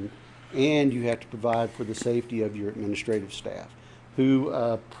mentioned, and you have to provide for the safety of your administrative staff, who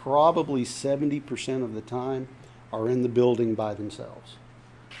probably 70% of the time are in the building by themselves.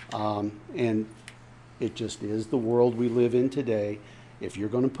 And it just is the world we live in today. If you're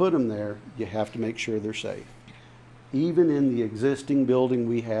going to put them there, you have to make sure they're safe. Even in the existing building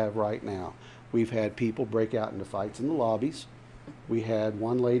we have right now, we've had people break out into fights in the lobbies. We had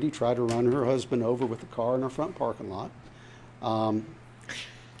one lady try to run her husband over with a car in our front parking lot.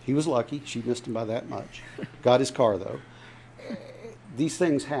 He was lucky. She missed him by that much. Got his car, though. These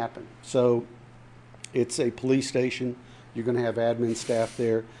things happen. So it's a police station. You're going to have admin staff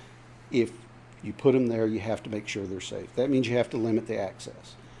there. If you put them there, you have to make sure they're safe. That means you have to limit the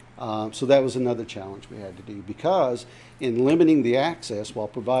access. So that was another challenge we had to do, because in limiting the access while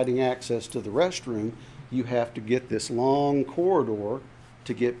providing access to the restroom, you have to get this long corridor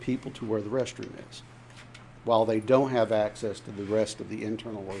to get people to where the restroom is, while they don't have access to the rest of the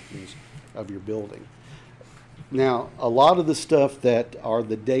internal workings of your building. Now, a lot of the stuff that are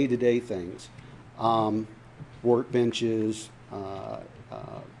the day-to-day things, workbenches,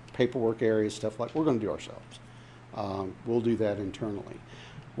 paperwork areas, stuff like, we're going to do ourselves. We'll do that internally.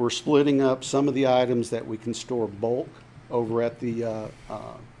 We're splitting up some of the items that we can store bulk over at the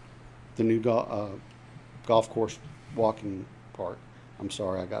new golf course walking park. I'm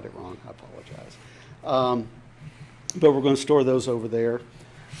sorry, I got it wrong. I apologize. But we're going to store those over there.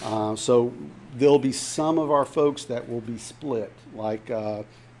 So there'll be some of our folks that will be split, like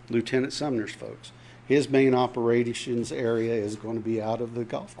Lieutenant Sumner's folks. His main operations area is going to be out of the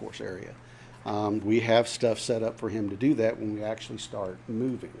golf course area. We have stuff set up for him to do that when we actually start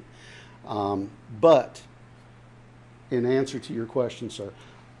moving. But in answer to your question, sir,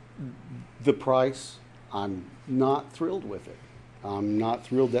 the price, I'm not thrilled with it. I'm not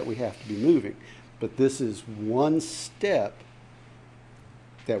thrilled that we have to be moving. But this is one step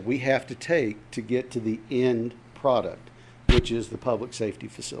that we have to take to get to the end product, which is the public safety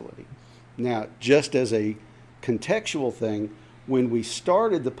facility. Now, just as a contextual thing, when we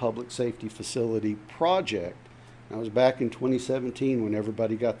started the public safety facility project, that was back in 2017 when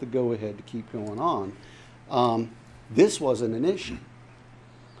everybody got the go-ahead to keep going on, this wasn't an issue.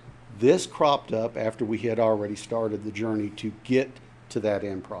 This cropped up after we had already started the journey to get to that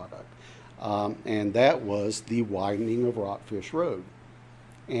end product. And that was the widening of Rockfish Road.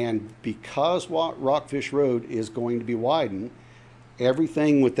 And because Rockfish Road is going to be widened,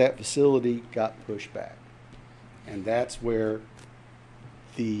 everything with that facility got pushed back. And that's where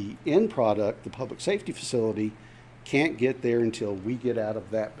the end product, the public safety facility, can't get there until we get out of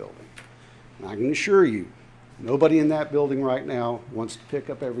that building. And I can assure you, nobody in that building right now wants to pick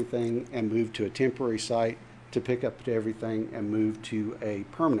up everything and move to a temporary site, to pick up everything and move to a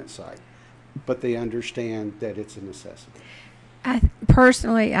permanent site. But they understand that it's a necessity.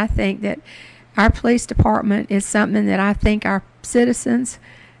 Personally, I think that our police department is something that I think our citizens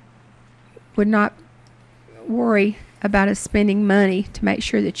would not worry about us spending money to make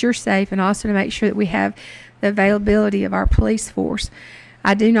sure that you're safe, and also to make sure that we have the availability of our police force.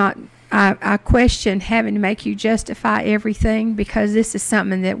 I question having to make you justify everything, because this is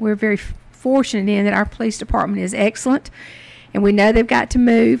something that we're very fortunate in, that our police department is excellent, and we know they've got to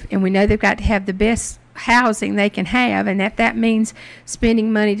move, and we know they've got to have the best housing they can have, and if that means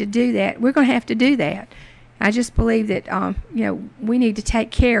spending money to do that, we're going to have to do that. I just believe that we need to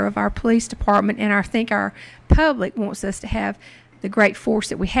take care of our police department, and I think our public wants us to have the great force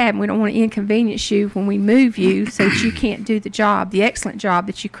that we have, and we don't want to inconvenience you when we move you so that you can't do the job, the excellent job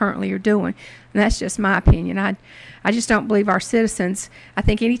that you currently are doing. And that's just my opinion. I just don't believe our citizens. I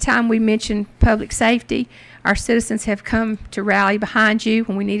think anytime we mention public safety, our citizens have come to rally behind you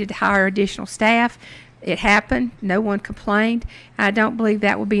when we needed to hire additional staff. It happened. No one complained. I don't believe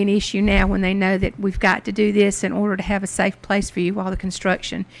that will be an issue now when they know that we've got to do this in order to have a safe place for you while the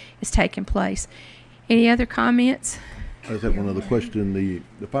construction is taking place. Any other comments? I just have one other question.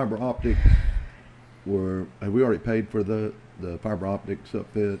 The fiber optics have we already paid for the fiber optics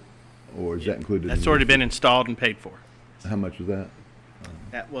upfit, or is that included? That's already been installed and paid for. How much was that?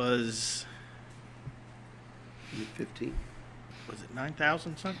 That was 15. Was it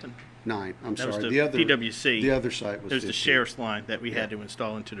 9,000 something? 9. I'm That was sorry. the The other PWC. The other site was. There's the 15. sheriff's line that we had to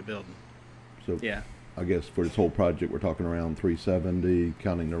install into the building. So Yeah, I guess for this whole project, we're talking around $370,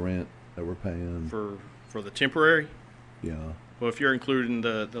 counting the rent that we're paying. for the temporary. Yeah. Well, if you're including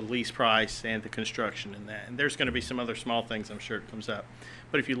the lease price and the construction in that, and there's going to be some other small things I'm sure it comes up.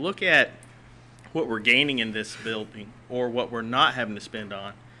 But if you look at what we're gaining in this building or what we're not having to spend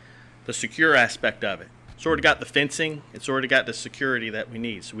on, the secure aspect of it. It's already got the fencing. It's already got the security that we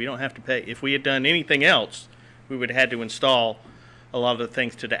need. So we don't have to pay. If we had done anything else, we would have had to install a lot of the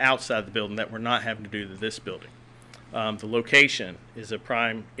things to the outside of the building that we're not having to do to this building. The location is a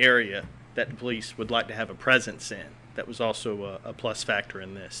prime area that the police would like to have a presence in. That was also a plus factor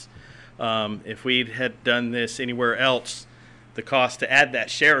in this. If we had done this anywhere else, the cost to add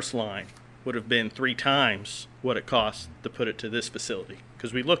that sheriff's line would have been 3 times what it cost to put it to this facility,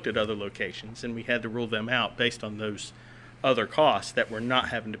 because we looked at other locations and we had to rule them out based on those other costs that we're not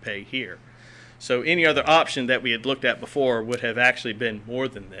having to pay here. So any other option that we had looked at before would have actually been more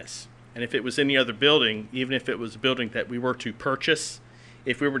than this. And if it was any other building, even if it was a building that we were to purchase,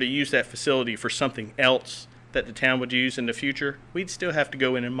 if we were to use that facility for something else that the town would use in the future, we'd still have to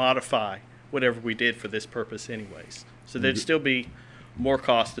go in and modify whatever we did for this purpose anyways. So there'd still be more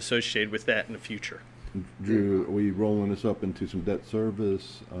cost associated with that in the future. Drew, are we rolling this up into some debt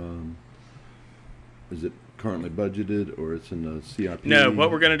service? Is it currently budgeted, or it's in the CIP? No,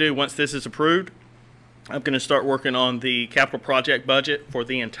 what we're going to do once this is approved, I'm going to start working on the capital project budget for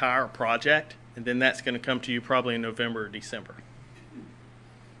the entire project, and then that's going to come to you probably in November or December.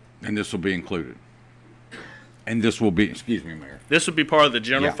 And this will be included. And this will be, excuse me, Mayor. This would be part of the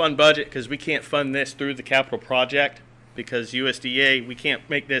general Yeah. fund budget, because we can't fund this through the capital project, because USDA, we can't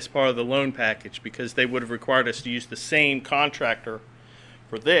make this part of the loan package, because they would have required us to use the same contractor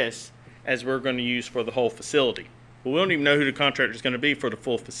for this as we're going to use for the whole facility. Well, we don't even know who the contractor is going to be for the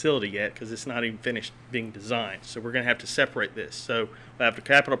full facility yet, because it's not even finished being designed. So we're going to have to separate this. So we'll have the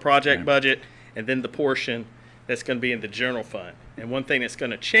capital project budget and then the portion that's going to be in the general fund. And one thing that's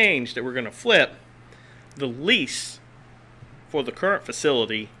going to change that we're going to flip, the lease for the current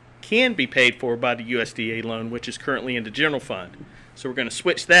facility can be paid for by the USDA loan, which is currently in the general fund. So we're going to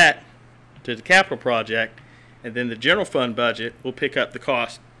switch that to the capital project, and then the general fund budget will pick up the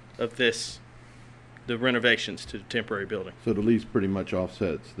cost of this, the renovations to the temporary building. So the lease pretty much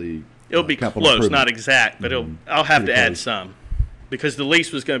offsets the It'll be capital close, improvement. not exact, but I'll have to Pretty add close. some. Because the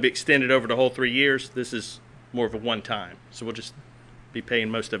lease was going to be extended over the whole 3 years, this is more of a one-time. So we'll just be paying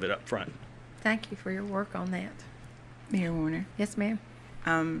most of it up front. Thank you for your work on that. Mayor Warner, Yes, ma'am.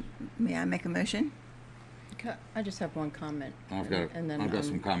 may I make a motion? I just have one comment. I've and then got I'm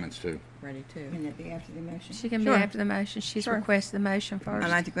some comments too. ready too. Can that be after the motion? She can Sure. be after the motion. She's Sure. requested the motion first.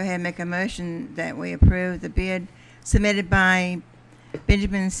 I'd like to go ahead and make a motion that we approve the bid submitted by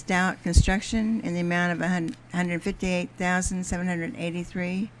Benjamin Stout Construction in the amount of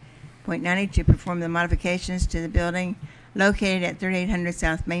 $158,783.90 to perform the modifications to the building located at 3800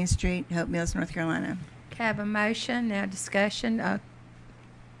 South Main Street, Hope Mills, North Carolina. Okay, I have a motion, now discussion.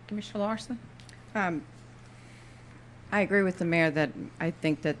 Commissioner Larson? I agree with the mayor that I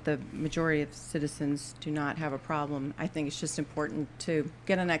think that the majority of citizens do not have a problem. I think it's just important to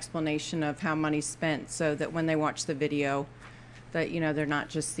get an explanation of how money's spent so that when they watch the video, that, you know, they're not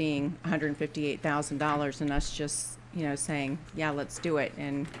just seeing $158,000 and us just, you know, saying, yeah, let's do it,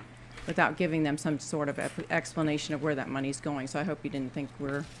 and without giving them some sort of explanation of where that money's going. So I hope you didn't think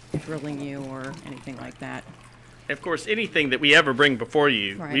we're drilling you or anything like that. Of course, anything that we ever bring before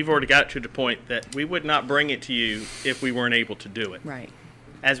you, Right. we've already got to the point that we would not bring it to you if we weren't able to do it. Right.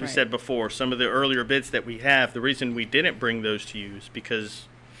 As we Right. said before, some of the earlier bids that we have, the reason we didn't bring those to you is because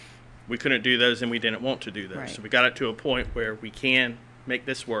we couldn't do those and we didn't want to do those. Right. So we got it to a point where we can make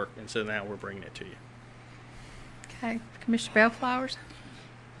this work, and so now we're bringing it to you. Okay, Commissioner Bellflowers?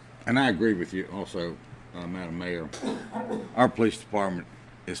 And I agree with you also, Madam Mayor. Our police department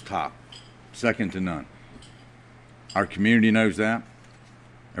is top, second to none. Our community knows that.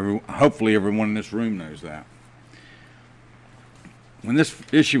 Hopefully everyone in this room knows that. When this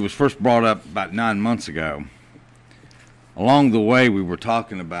issue was first brought up about 9 months ago, along the way we were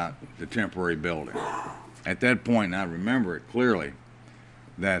talking about the temporary building. At that point, and I remember it clearly,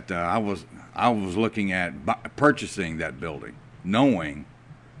 that I was looking at purchasing that building, knowing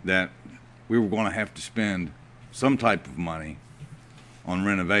that we were going to have to spend some type of money on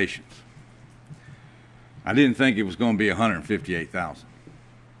renovations. I didn't think it was going to be $158,000.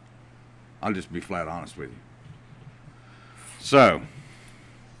 I'll just be flat honest with you. So,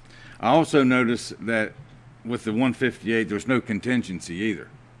 I also noticed that with the 158, there's no contingency either.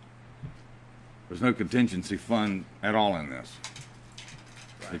 There's no contingency fund at all in this.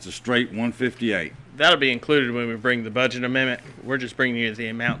 It's a straight 158. That'll be included when we bring the budget amendment. We're just bringing you the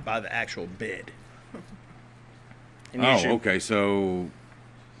amount by the actual bid. And Oh, usually okay. So,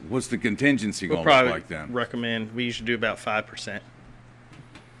 what's the contingency We'll going to look probably like then? recommend, we usually do about 5%.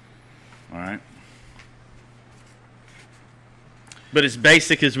 All right. But as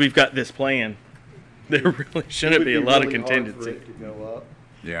basic as we've got this plan, There really shouldn't be a lot of contingency. For it to go up.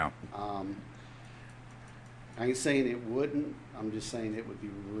 Yeah. I ain't saying it wouldn't, I'm just saying it would be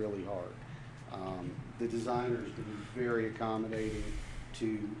really hard. The designers would be very accommodating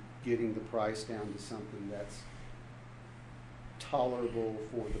to getting the price down to something that's tolerable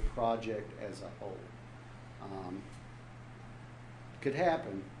for the project as a whole. Could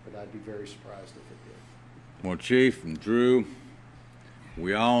happen, but I'd be very surprised if it did. Well, Chief and Drew,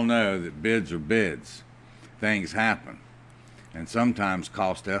 we all know that bids are bids. Things happen, and sometimes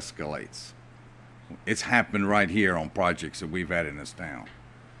cost escalates. It's happened right here on projects that we've had in this town.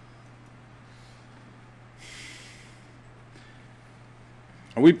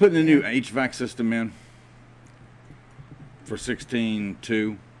 Are we putting a new HVAC system in for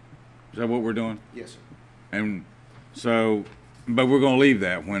 16-2? Is that what we're doing? Yes, sir. And so, but we're going to leave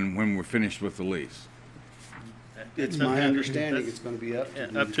that when we're finished with the lease. It's my understanding it's going to be up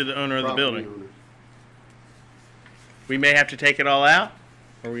to the owner of the property building. owner. We may have to take it all out,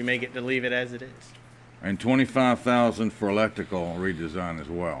 or we may get to leave it as it is. And $25,000 for electrical redesign as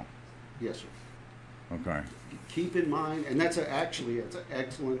well. Yes, sir. Okay. Keep in mind, and that's actually an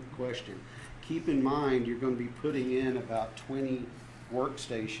excellent question. Keep in mind, you're going to be putting in about 20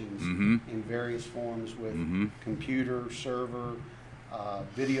 workstations in various forms with computer, server,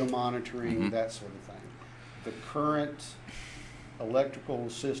 video monitoring, that sort of thing. The current electrical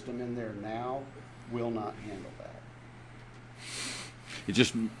system in there now will not handle that. It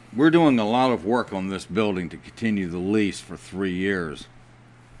just, we're doing a lot of work on this building to continue the lease for 3 years.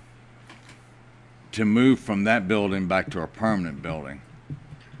 To move from that building back to our permanent building.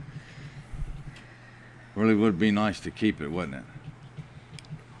 Really would be nice to keep it, wouldn't it?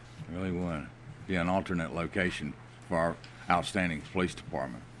 Really would. Be an alternate location for our outstanding police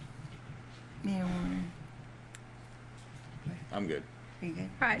department. Mayor Warner, I'm good. are you good?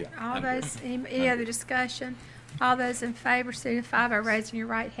 All right, Yeah, all I'm those, any other discussion? All those in favor signify by raising your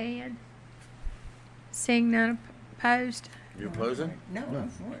right hand. Seeing none opposed? You opposing? No, I'm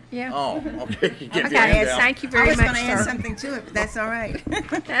for it. Yeah. Oh, okay. Get your Okay, hand down. thank you I very was much, going to add sir. something to it, but that's all right.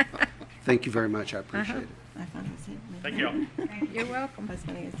 Thank you very much. I appreciate it. I thought it was it. Thank you. You're welcome. I was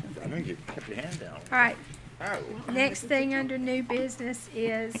going to add something. I think you kept your hand down. All right, Oh. next thing under new business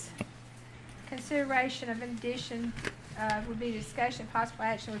is consideration of an addition, would be discussion of possible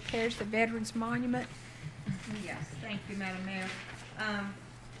action repairs to Veterans Monument. Yes, thank you, Madam Mayor. I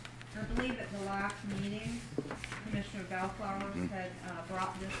believe at the last meeting, Commissioner Bellflowers had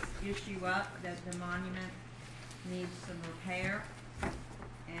brought this issue up, that the monument needs some repair.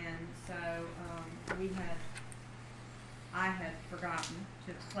 And so I had forgotten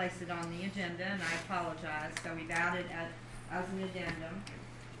to place it on the agenda, and I apologize. So we've added as an addendum.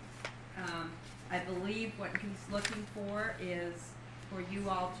 I believe what he's looking for is for you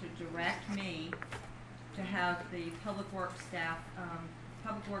all to direct me to have the Public Works staff,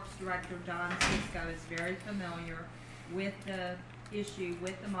 Public Works Director Don Cisco is very familiar with the issue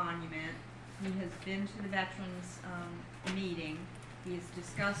with the monument. He has been to the veterans meeting. He has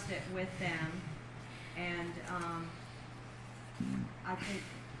discussed it with them, and I think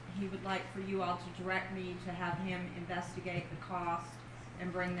he would like for you all to direct me to have him investigate the cost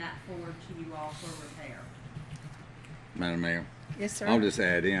and bring that forward to you all for repair. Madam Mayor. Yes, sir. I'll just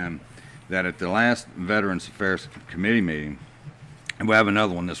add in that at the last Veterans Affairs Committee meeting, and we'll have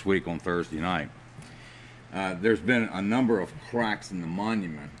another one this week on Thursday night, there's been a number of cracks in the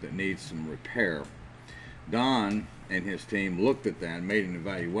monument that needs some repair. Don and his team looked at that and made an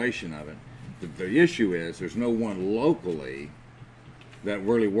evaluation of it. The issue is there's no one locally that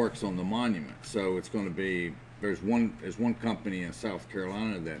really works on the monument. So it's going to be, there's one company in South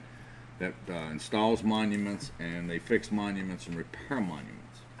Carolina that installs monuments, and they fix monuments and repair monuments.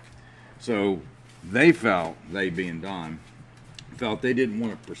 So they being Don, felt they didn't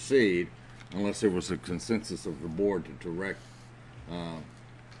want to proceed unless there was a consensus of the board to direct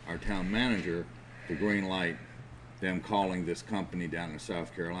our town manager to green light them calling this company down in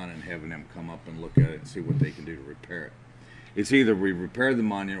South Carolina and having them come up and look at it and see what they can do to repair it. It's either we repair the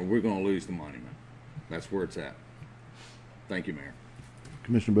monument or we're going to lose the monument. That's where it's at. Thank you, Mayor.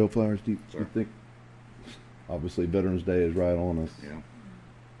 Commissioner Bellflowers, do you Sir. think, obviously Veterans Day is right on us, Yeah.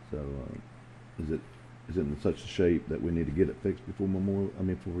 so is it in such a shape that we need to get it fixed before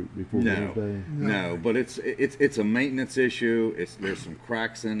before Veterans Day? No, but it's a maintenance issue. There's some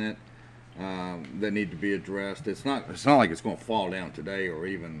cracks in it that need to be addressed. It's not like it's going to fall down today or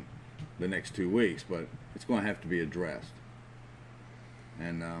even the next 2 weeks, but it's going to have to be addressed.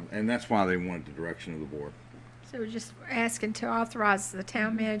 And that's why they wanted the direction of the board. So we're just asking to authorize the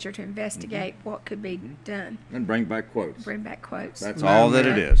town manager to investigate what could be done. And bring back quotes. Bring back quotes. That's all that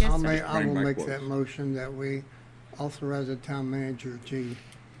it is. Yes, I sir. will Bring back make quotes. that motion that we authorize the town manager to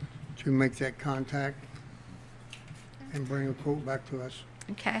make that contact and bring a quote back to us.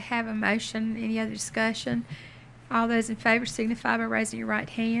 Okay, I have a motion. Any other discussion? All those in favor signify by raising your right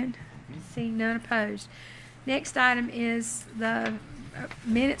hand. Seeing none opposed. Next item is the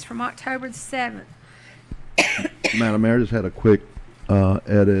minutes from October the 7th. Madam Mayor, just had a quick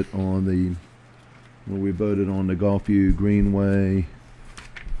edit on when we voted on the Gulfview Greenway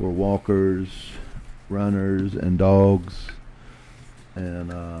for walkers, runners, and dogs, and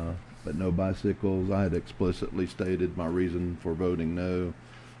but no bicycles. I had explicitly stated my reason for voting no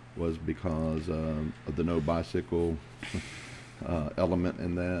was because of the no bicycle element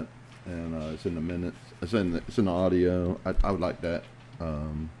in that, and it's in the minutes. It's in the audio. I would like that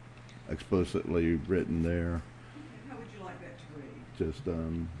explicitly written there. How would you like that to read? Just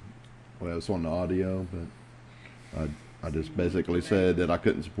well, it's on the audio, but I just basically said that I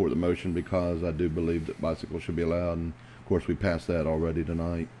couldn't support the motion because I do believe that bicycles should be allowed, and of course we passed that already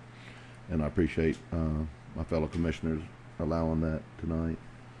tonight, and I appreciate my fellow commissioners allowing that tonight.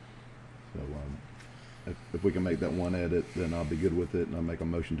 So if we can make that one edit, then I'll be good with it, and I'll make a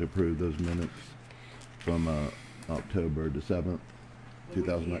motion to approve those minutes from October the 7th,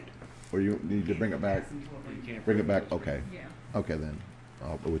 2009. Or you need to bring it back? Bring it back, okay. Yeah. Okay then,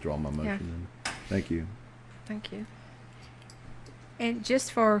 I'll withdraw my motion then. Thank you. Thank you. And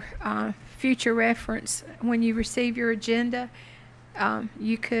just for future reference, when you receive your agenda,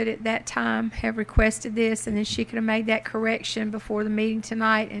 you could at that time have requested this, and then she could have made that correction before the meeting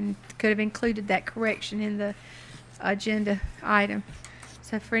tonight and could have included that correction in the agenda item.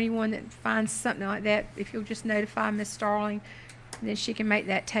 So for anyone that finds something like that, if you'll just notify Ms. Starling, then she can make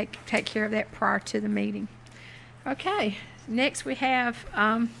that take care of that prior to the meeting. Okay, next we have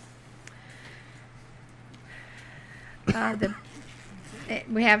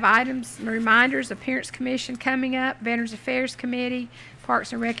we have items, reminders, Appearance Commission coming up, Veterans Affairs Committee,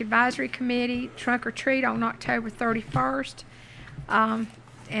 Parks and Rec Advisory Committee, Trunk or Treat on October 31st. And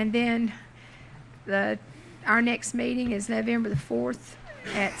then our next meeting is November the 4th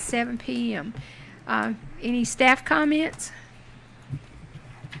at 7 p.m. Any staff comments?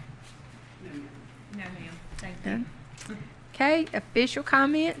 No, ma'am. Thank you. None? Okay, official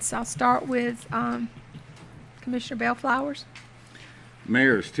comments. I'll start with Commissioner Bellflowers.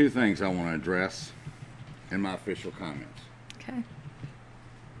 Mayor, there's two things I want to address in my official comments. Okay.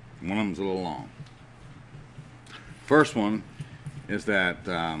 One of them's a little long. First one is that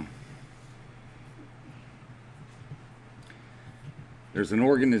there's an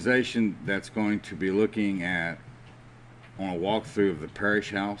organization that's going to be looking at on a walkthrough of the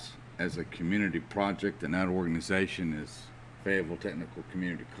parish house as a community project, and that organization is Fayetteville Technical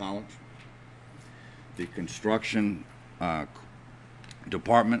Community College. The construction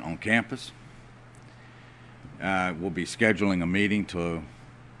department on campus will be scheduling a meeting to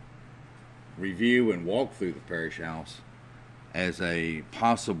review and walk through the parish house as a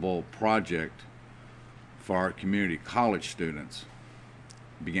possible project for our community college students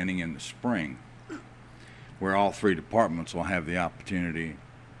beginning in the spring, where all three departments will have the opportunity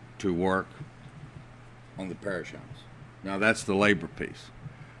to work on the parish house. Now that's the labor piece.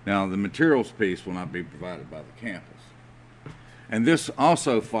 Now the materials piece will not be provided by the campus. And this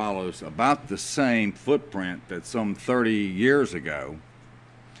also follows about the same footprint that some 30 years ago,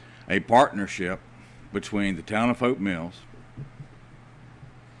 a partnership between the town of Hope Mills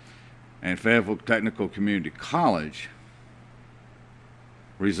and Fayetteville Technical Community College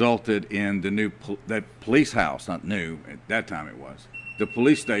resulted in the new that police house, not new, at that time it was, the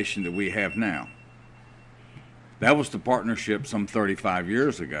police station that we have now. That was the partnership some 35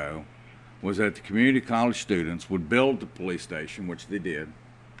 years ago, was that the community college students would build the police station, which they did.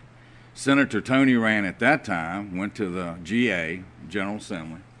 Senator Tony Rand at that time went to the GA, General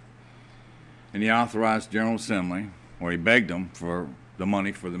Assembly, and he authorized General Assembly, or he begged them for the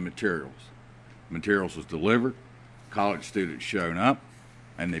money for the materials. Materials was delivered, college students showed up,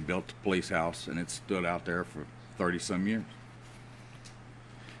 and they built the police house, and it stood out there for 30-some years.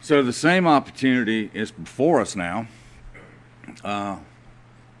 So the same opportunity is before us now to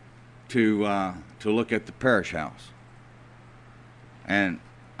look at the parish house. And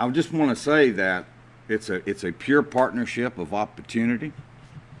I just want to say that it's a pure partnership of opportunity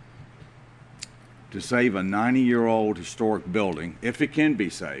to save a 90-year-old historic building, if it can be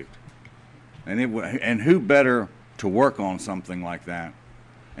saved. And who better to work on something like that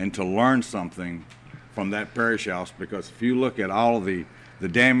and to learn something from that parish house, because if you look at all of the the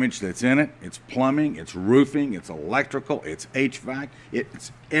damage that's in it. It's plumbing, it's roofing, it's electrical, it's HVAC,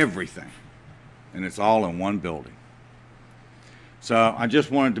 it's everything. And it's all in one building. So I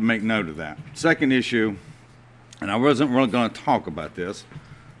just wanted to make note of that. Second issue, and I wasn't really going to talk about this,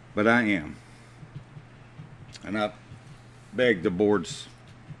 but I am. And I beg the board's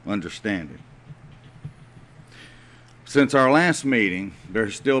understanding. Since our last meeting,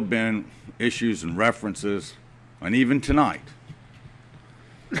 there's still been issues and references, and even tonight,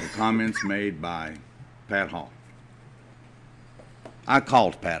 the comments made by Pat Hall. I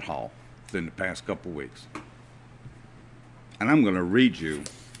called Pat Hall within the past couple weeks, and I'm going to read you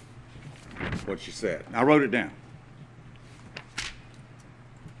what she said. I wrote it down.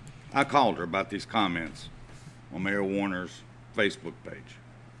 I called her about these comments on Mayor Warner's Facebook page.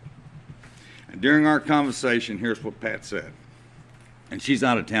 And during our conversation, here's what Pat said. And she's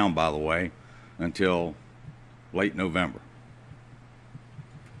out of town, by the way, until late November.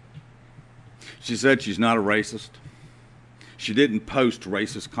 She said she's not a racist. She didn't post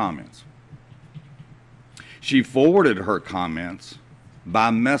racist comments. She forwarded her comments by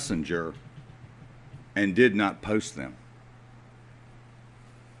messenger and did not post them.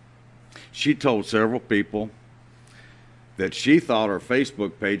 She told several people that she thought her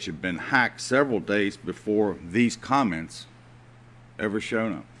Facebook page had been hacked several days before these comments ever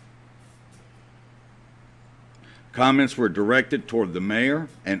shown up. Comments were directed toward the mayor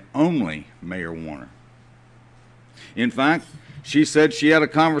and only Mayor Warner. In fact, she said she had a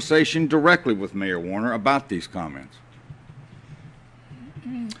conversation directly with Mayor Warner about these comments.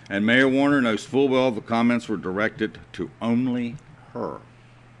 And Mayor Warner knows full well the comments were directed to only her.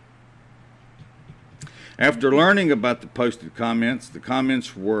 After learning about the posted comments, the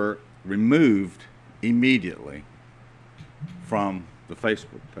comments were removed immediately from the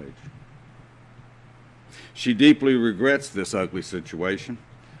Facebook page. She deeply regrets this ugly situation,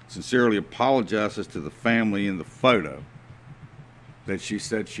 sincerely apologizes to the family in the photo that she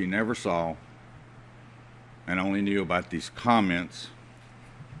said she never saw and only knew about these comments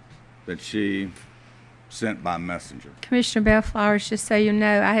that she sent by messenger. Commissioner Bellflowers, just so you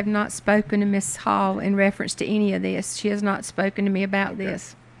know, I have not spoken to Ms. Hall in reference to any of this. She has not spoken to me about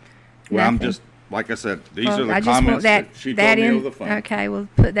this. Well, I'm Nothing. just, like I said, these Well, are the I just want comments that she told me over the phone. Okay, we'll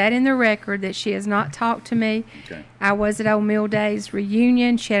put that in the record that she has not talked to me. Okay. I was at Old Mill Days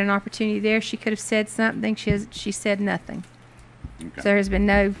reunion. She had an opportunity there. She could have said something. She said nothing. Okay. So there has been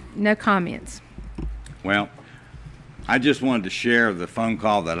no comments. Well, I just wanted to share the phone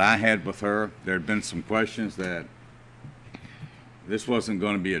call that I had with her. There had been some questions that this wasn't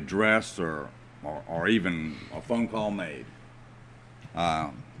going to be addressed or even a phone call made.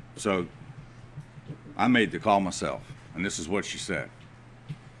 So I made the call myself, and this is what she said.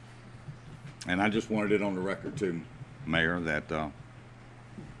 And I just wanted it on the record too, Mayor, that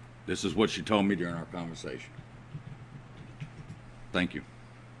this is what she told me during our conversation. Thank you.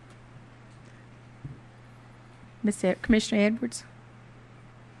 Commissioner Edwards?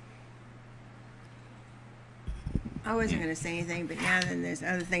 I wasn't going to say anything, but now that there's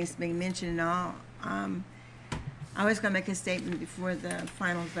other things being mentioned and all, I was going to make a statement before the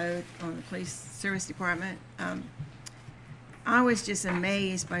final vote on the police service department. I was just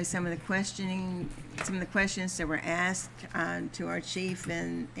amazed by some of the questions that were asked to our chief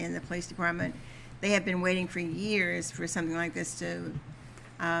and the police department. They have been waiting for years for something like this to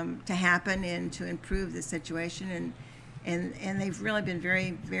happen and to improve the situation, and they've really been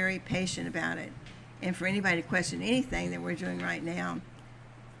very, very patient about it. And for anybody to question anything that we're doing right now,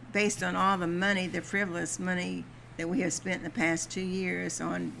 based on all the money, the frivolous money that we have spent in the past 2 years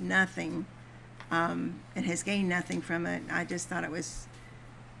on nothing, and has gained nothing from it, I just didn't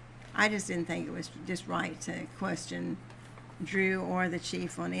think it was just right to question Drew or the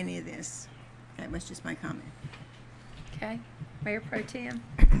chief on any of this. That was just my comment. Okay. Mayor Pro Tem?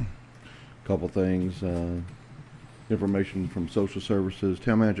 Couple things. Information from social services.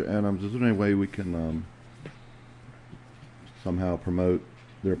 Town Manager Adams, is there any way we can somehow promote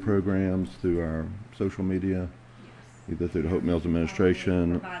their programs through our social media? Either through the Hope Mills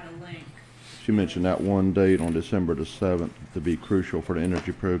Administration. Provide a link. She mentioned that one date on December the 7th to be crucial for the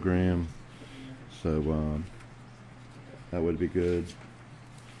energy program. So that would be good.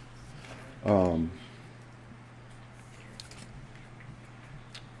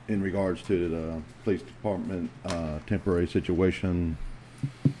 In regards to the police department temporary situation,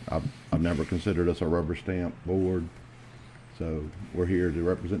 I've never considered us a rubber stamp board. So we're here to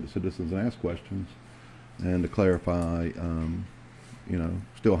represent the citizens and ask questions and to clarify,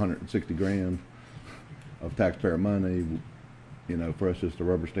 still 160 grand of taxpayer money, You know, for us just to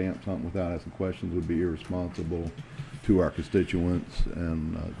rubber stamp something without asking questions would be irresponsible to our constituents,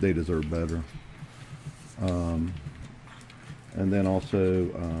 and they deserve better. And then also,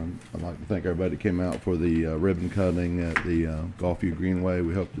 I'd like to thank everybody that came out for the ribbon cutting at the Gulfview Greenway.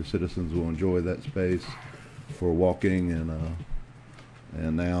 We hope the citizens will enjoy that space for walking,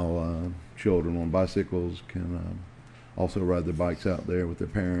 and now children on bicycles can also ride their bikes out there with their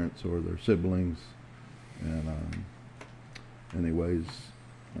parents or their siblings. And anyways,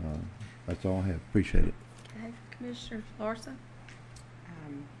 that's all I have. Appreciate it. Okay, Commissioner Larson?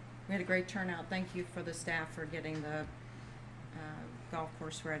 We had a great turnout. Thank you for the staff for getting the golf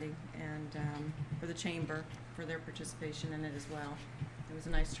course ready, and for the chamber for their participation in it as well. It was a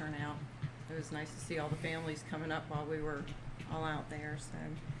nice turnout. It was nice to see all the families coming up while we were all out there. So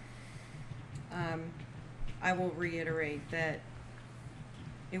I will reiterate that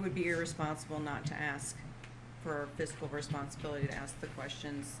it would be irresponsible not to ask for fiscal responsibility, to ask the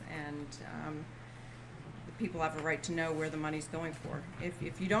questions, and the people have a right to know where the money's going for.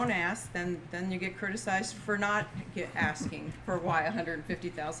 If you don't ask, then you get criticized for not asking for why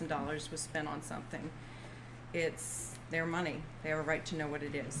 $150,000 was spent on something. It's their money. They have a right to know what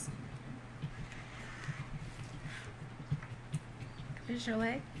it is. Commissioner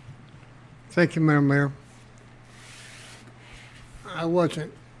Legg? Thank you, Madam Mayor. I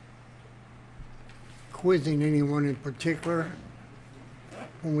wasn't quizzing anyone in particular.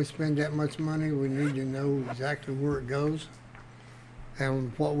 When we spend that much money, we need to know exactly where it goes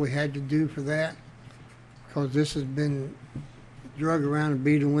and what we had to do for that, because this has been drug around and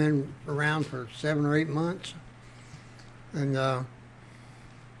beat around for 7 or 8 months. And I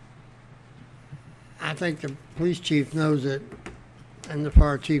think the police chief knows it, and the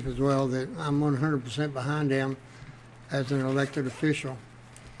fire chief as well, that I'm 100% behind them as an elected official.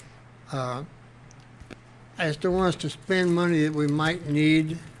 I still want us to spend money that we might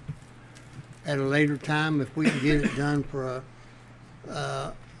need at a later time if we can get it done for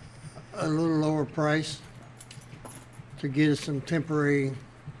a little lower price, to get us some temporary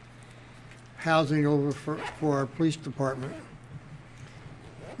housing over for our police department.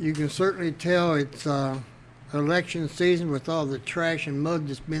 You can certainly tell it's election season with all the trash and mud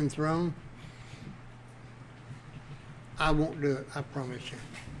that's been thrown. I won't do it, I promise you.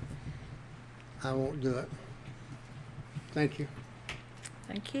 I won't do it. Thank you.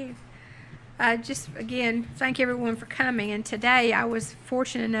 Thank you. Just again, thank everyone for coming. And today I was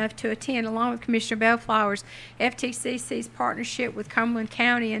fortunate enough to attend, along with Commissioner Bellflower's, FTCC's partnership with Cumberland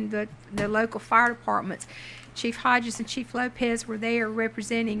County and the local fire departments. Chief Hodges and Chief Lopez were there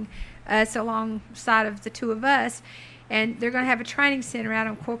representing us alongside of the two of us. And they're going to have a training center out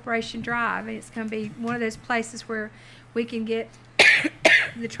on Corporation Drive. And it's going to be one of those places where we can get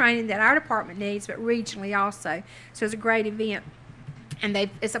the training that our department needs, but regionally also. So it's a great event. And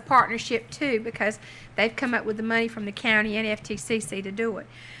it's a partnership too, because they've come up with the money from the county and FTCC to do it.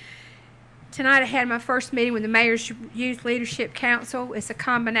 Tonight I had my first meeting with the Mayor's Youth Leadership Council. It's a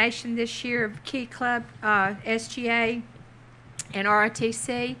combination this year of Key Club, SGA, and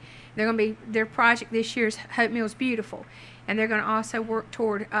RITC. They're going to be, their project this year is Hope Mills Beautiful. And they're going to also work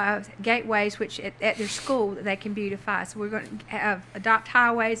toward gateways, which at their school that they can beautify. So we're going to adopt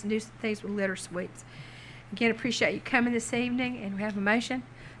highways and do some things with litter sweeps. Again, appreciate you coming this evening, and we have a motion.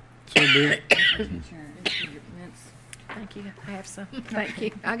 So be it. Thank you. I have some. Thank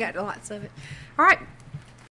you. I got lots of it. All right.